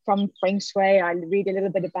 And from Feng Shui, I read a little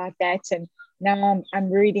bit about that. And now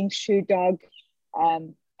I'm reading Shoe Dog,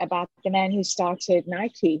 about the man who started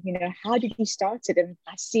Nike. How did he start it? And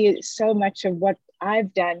I see so much of what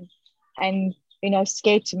I've done, and,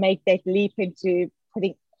 scared to make that leap into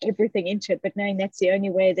putting everything into it, but knowing that's the only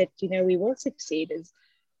way that, we will succeed is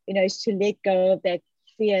to let go of that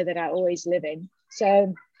fear that I always live in.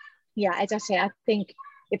 So yeah, as I say, I think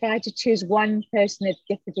if I had to choose one person, it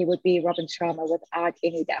definitely would be Robin Sharma, without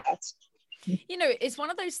any doubt. It's one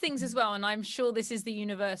of those things as well, and I'm sure this is the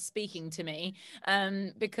universe speaking to me,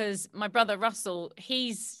 because my brother Russell,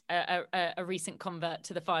 he's a recent convert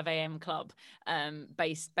to the 5 a.m. Club,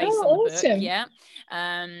 based on the book, yeah,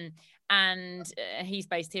 and he's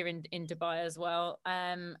based here in Dubai as well,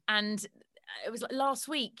 and it was like last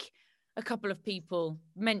week, a couple of people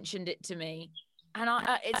mentioned it to me, and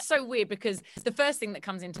it's so weird because the first thing that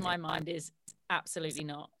comes into my mind is absolutely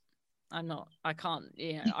not. I can't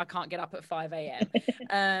get up at 5 a.m.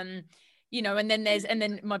 And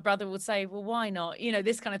then my brother would say, well, why not?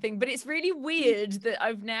 This kind of thing. But it's really weird that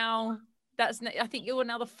I've now I think you're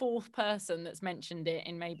now the fourth person that's mentioned it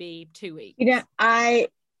in maybe 2 weeks. You know,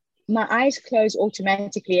 my eyes close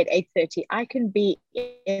automatically at 8:30. I can be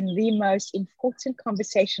in the most important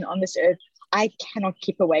conversation on this earth. I cannot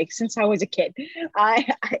keep awake since I was a kid. I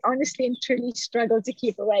honestly and truly struggle to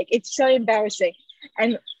keep awake. It's so embarrassing.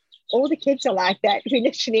 And all the kids are like that.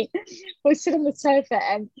 We'll sit on the sofa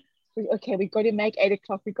and we've got to make 8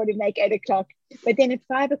 o'clock. We've got to make 8 o'clock. But then at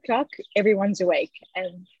 5 o'clock, everyone's awake.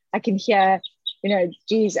 And I can hear,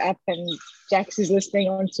 G's up and Jax is listening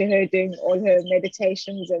on to her doing all her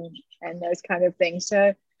meditations and those kind of things.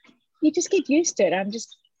 So you just get used to it.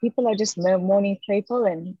 People are just morning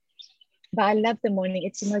people. But I love the morning.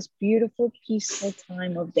 It's the most beautiful, peaceful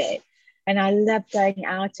time of day. And I love going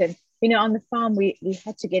out. And, on the farm, we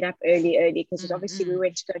had to get up early because obviously we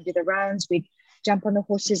went to go and do the rounds. We'd jump on the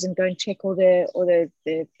horses and go and check all the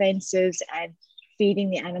fences and feeding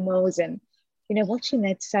the animals. And, watching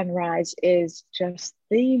that sunrise is just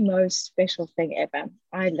the most special thing ever.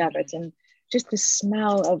 I love it. And just the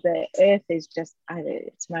smell of the earth is just,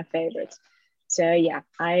 it's my favorite. So, yeah,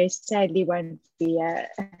 I sadly won't be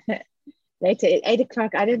later at 8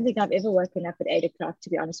 o'clock. I don't think I've ever woken up at 8 o'clock, to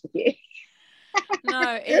be honest with you.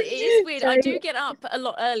 No, it is weird. I do get up a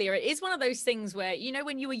lot earlier. It is one of those things where,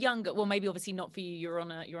 when you were younger, well, maybe obviously not for you, you're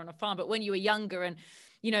on a farm, but when you were younger and,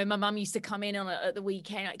 my mum used to come in at the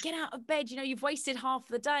weekend, like, get out of bed, you've wasted half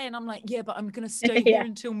the day. And I'm like, yeah, but I'm going to stay here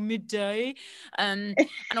until midday. And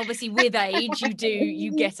obviously with age,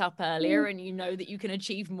 you get up earlier and you know that you can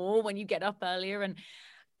achieve more when you get up earlier. And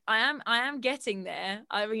I am getting there.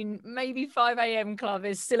 I mean, maybe 5 a.m. club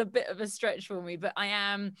is still a bit of a stretch for me, but I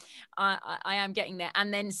am getting there.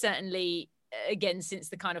 And then certainly, again, since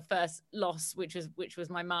the kind of first loss, which was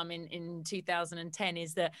my mum in 2010,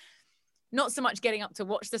 is that not so much getting up to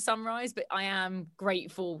watch the sunrise, but I am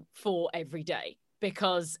grateful for every day,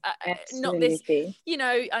 because not this,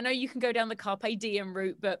 I know you can go down the Carpe Diem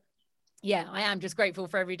route, but yeah, I am just grateful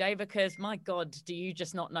for every day, because my God, do you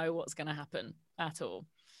just not know what's going to happen at all?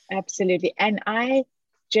 Absolutely. And I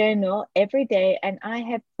journal every day, and I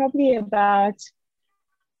have probably about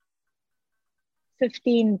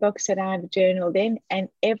 15 books that I've journaled in, and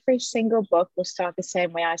every single book will start the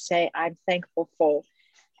same way. I say, I'm thankful for.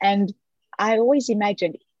 And I always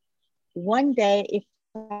imagined one day if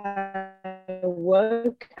I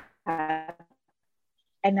woke up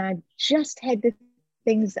and I just had the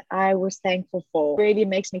things I was thankful for, it really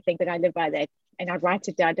makes me think that I live by that. And I write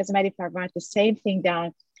it down. It doesn't matter if I write the same thing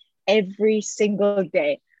down every single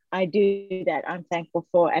day. I do that. I'm thankful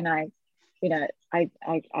for. And I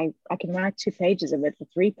can write 2 pages of it, or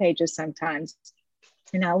 3 pages sometimes.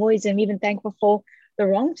 And I always am even thankful for the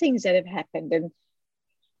wrong things that have happened. And,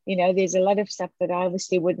 there's a lot of stuff that I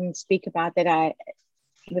obviously wouldn't speak about, the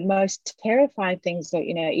most terrifying things that,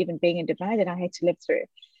 even being in Dubai, that I had to live through.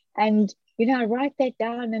 And, I write that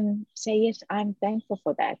down and say, yes, I'm thankful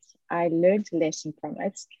for that. I learned a lesson from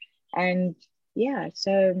it. And yeah,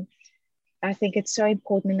 so I think it's so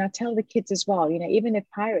important. And I tell the kids as well, even at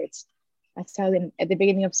Pirates, I tell them at the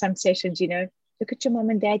beginning of some sessions, look at your mom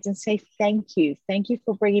and dad and say, thank you. Thank you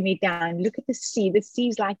for bringing me down. Look at the sea. The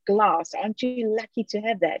sea's like glass. Aren't you lucky to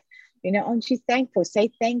have that? Aren't you thankful? Say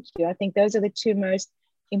thank you. I think those are the 2 most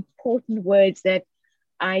important words that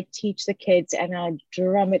I teach the kids, and I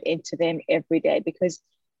drum it into them every day, because,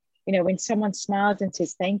 when someone smiles and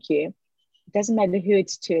says thank you, it doesn't matter who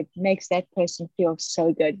it's to, it makes that person feel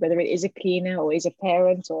so good, whether it is a cleaner or is a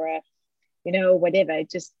parent or whatever.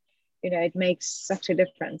 It just, it makes such a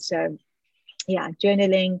difference. So yeah,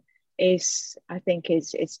 journaling has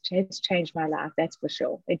changed my life. That's for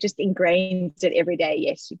sure. It just ingrains it every day.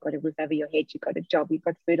 Yes, you've got a roof over your head, you've got a job, you've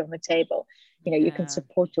got food on the table. You can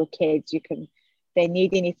support your kids. They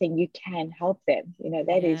need anything, you can help them.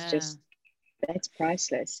 That's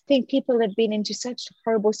priceless. I think people have been into such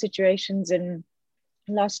horrible situations and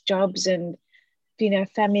lost jobs and,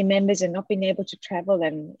 family members, and not being able to travel.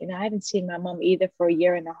 And, I haven't seen my mom either for a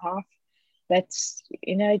year and a half. That's,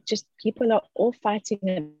 just people are all fighting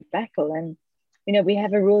a battle. And, we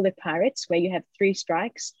have a rule at Pirates where you have 3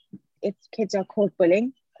 strikes. If kids are caught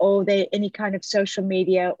bullying, or they any kind of social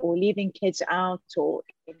media, or leaving kids out, or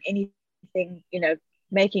in anything,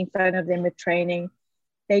 making fun of them with training,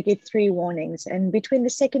 they get 3 warnings. And between the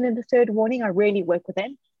 2nd and the 3rd warning, I really work with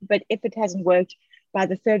them. But if it hasn't worked, by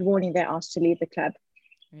the 3rd warning, they're asked to leave the club.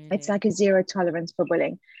 Really? It's like a 0 tolerance for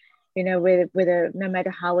bullying, whether no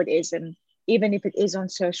matter how it is. And even if it is on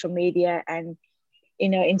social media, and,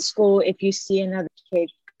 in school, if you see another kid,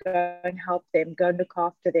 go and help them, go and look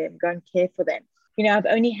after them, go and care for them. I've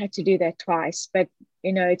only had to do that twice, but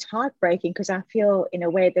it's heartbreaking because I feel in a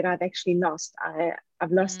way that I've actually lost.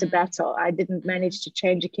 I've lost a battle. I didn't manage to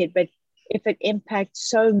change a kid, but if it impacts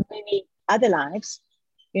so many other lives,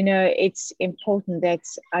 it's important that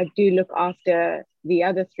I do look after the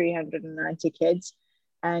other 390 kids.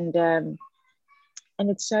 And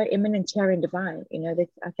it's so imminent here in Dubai, that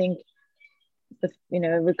I think,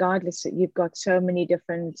 regardless, you've got so many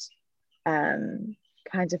different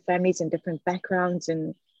kinds of families and different backgrounds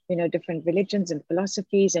and, different religions and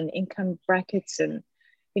philosophies and income brackets. And,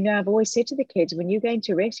 I've always said to the kids, when you're going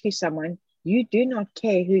to rescue someone, you do not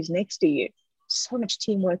care who's next to you. So much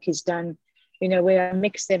teamwork is done, where I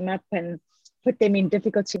mix them up and put them in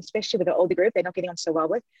difficulty, especially with the older group they're not getting on so well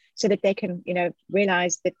with, so that they can,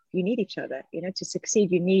 realize that you need each other, to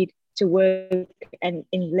succeed, you need to work. And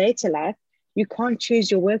in later life, you can't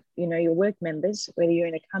choose your work, your work members, whether you're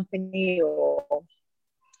in a company or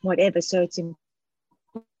whatever. So it's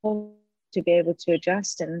important to be able to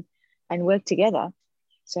adjust and work together.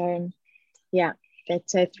 So yeah, that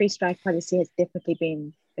 3-strike policy has definitely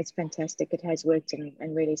been, it's fantastic. It has worked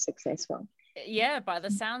and really successful. Yeah, by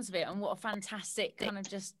the sounds of it. And what a fantastic kind of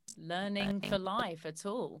just learning for life at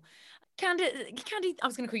all. Candy, I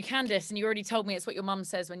was going to call you Candice, and you already told me it's what your mum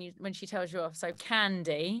says when she tells you off. So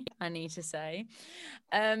Candy, I need to say.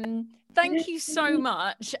 Thank you so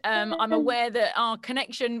much. I'm aware that our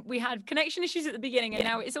connection, we had connection issues at the beginning, and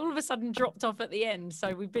now it's all of a sudden dropped off at the end.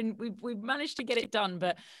 So we've managed to get it done,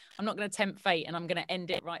 but I'm not going to tempt fate, and I'm going to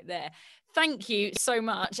end it right there. Thank you so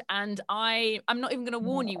much. And I'm not even going to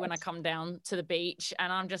warn you when I come down to the beach,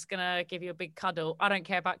 and I'm just going to give you a big cuddle. I don't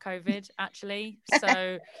care about COVID, actually.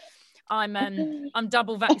 So I'm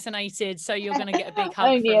double vaccinated, so you're going to get a big hug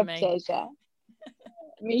Only from a me. Pleasure.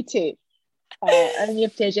 Me too. Only a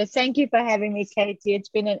pleasure. Thank you for having me, Katie. It's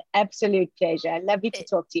been an absolute pleasure. Lovely to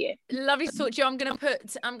talk to you. Lovely to talk to you. I'm going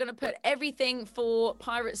to put everything for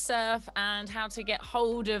Pirate Surf and how to get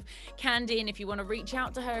hold of Candy. And if you want to reach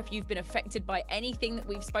out to her, if you've been affected by anything that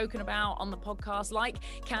we've spoken about on the podcast, like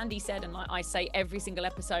Candy said, and like I say every single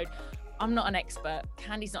episode, I'm not an expert.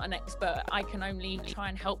 Candy's not an expert. I can only try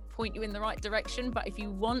and help point you in the right direction. But if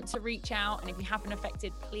you want to reach out and if you have been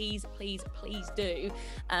affected, please, please, please do.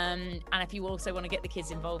 And if you also want to get the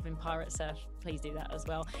kids involved in Pirate Surf, please do that as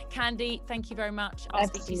well. Candy, thank you very much. I'll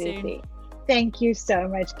speak to you soon. Thank you so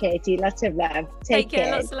much, Katie. Lots of love. Take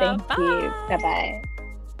care. Lots of love. Thank you. Bye-bye.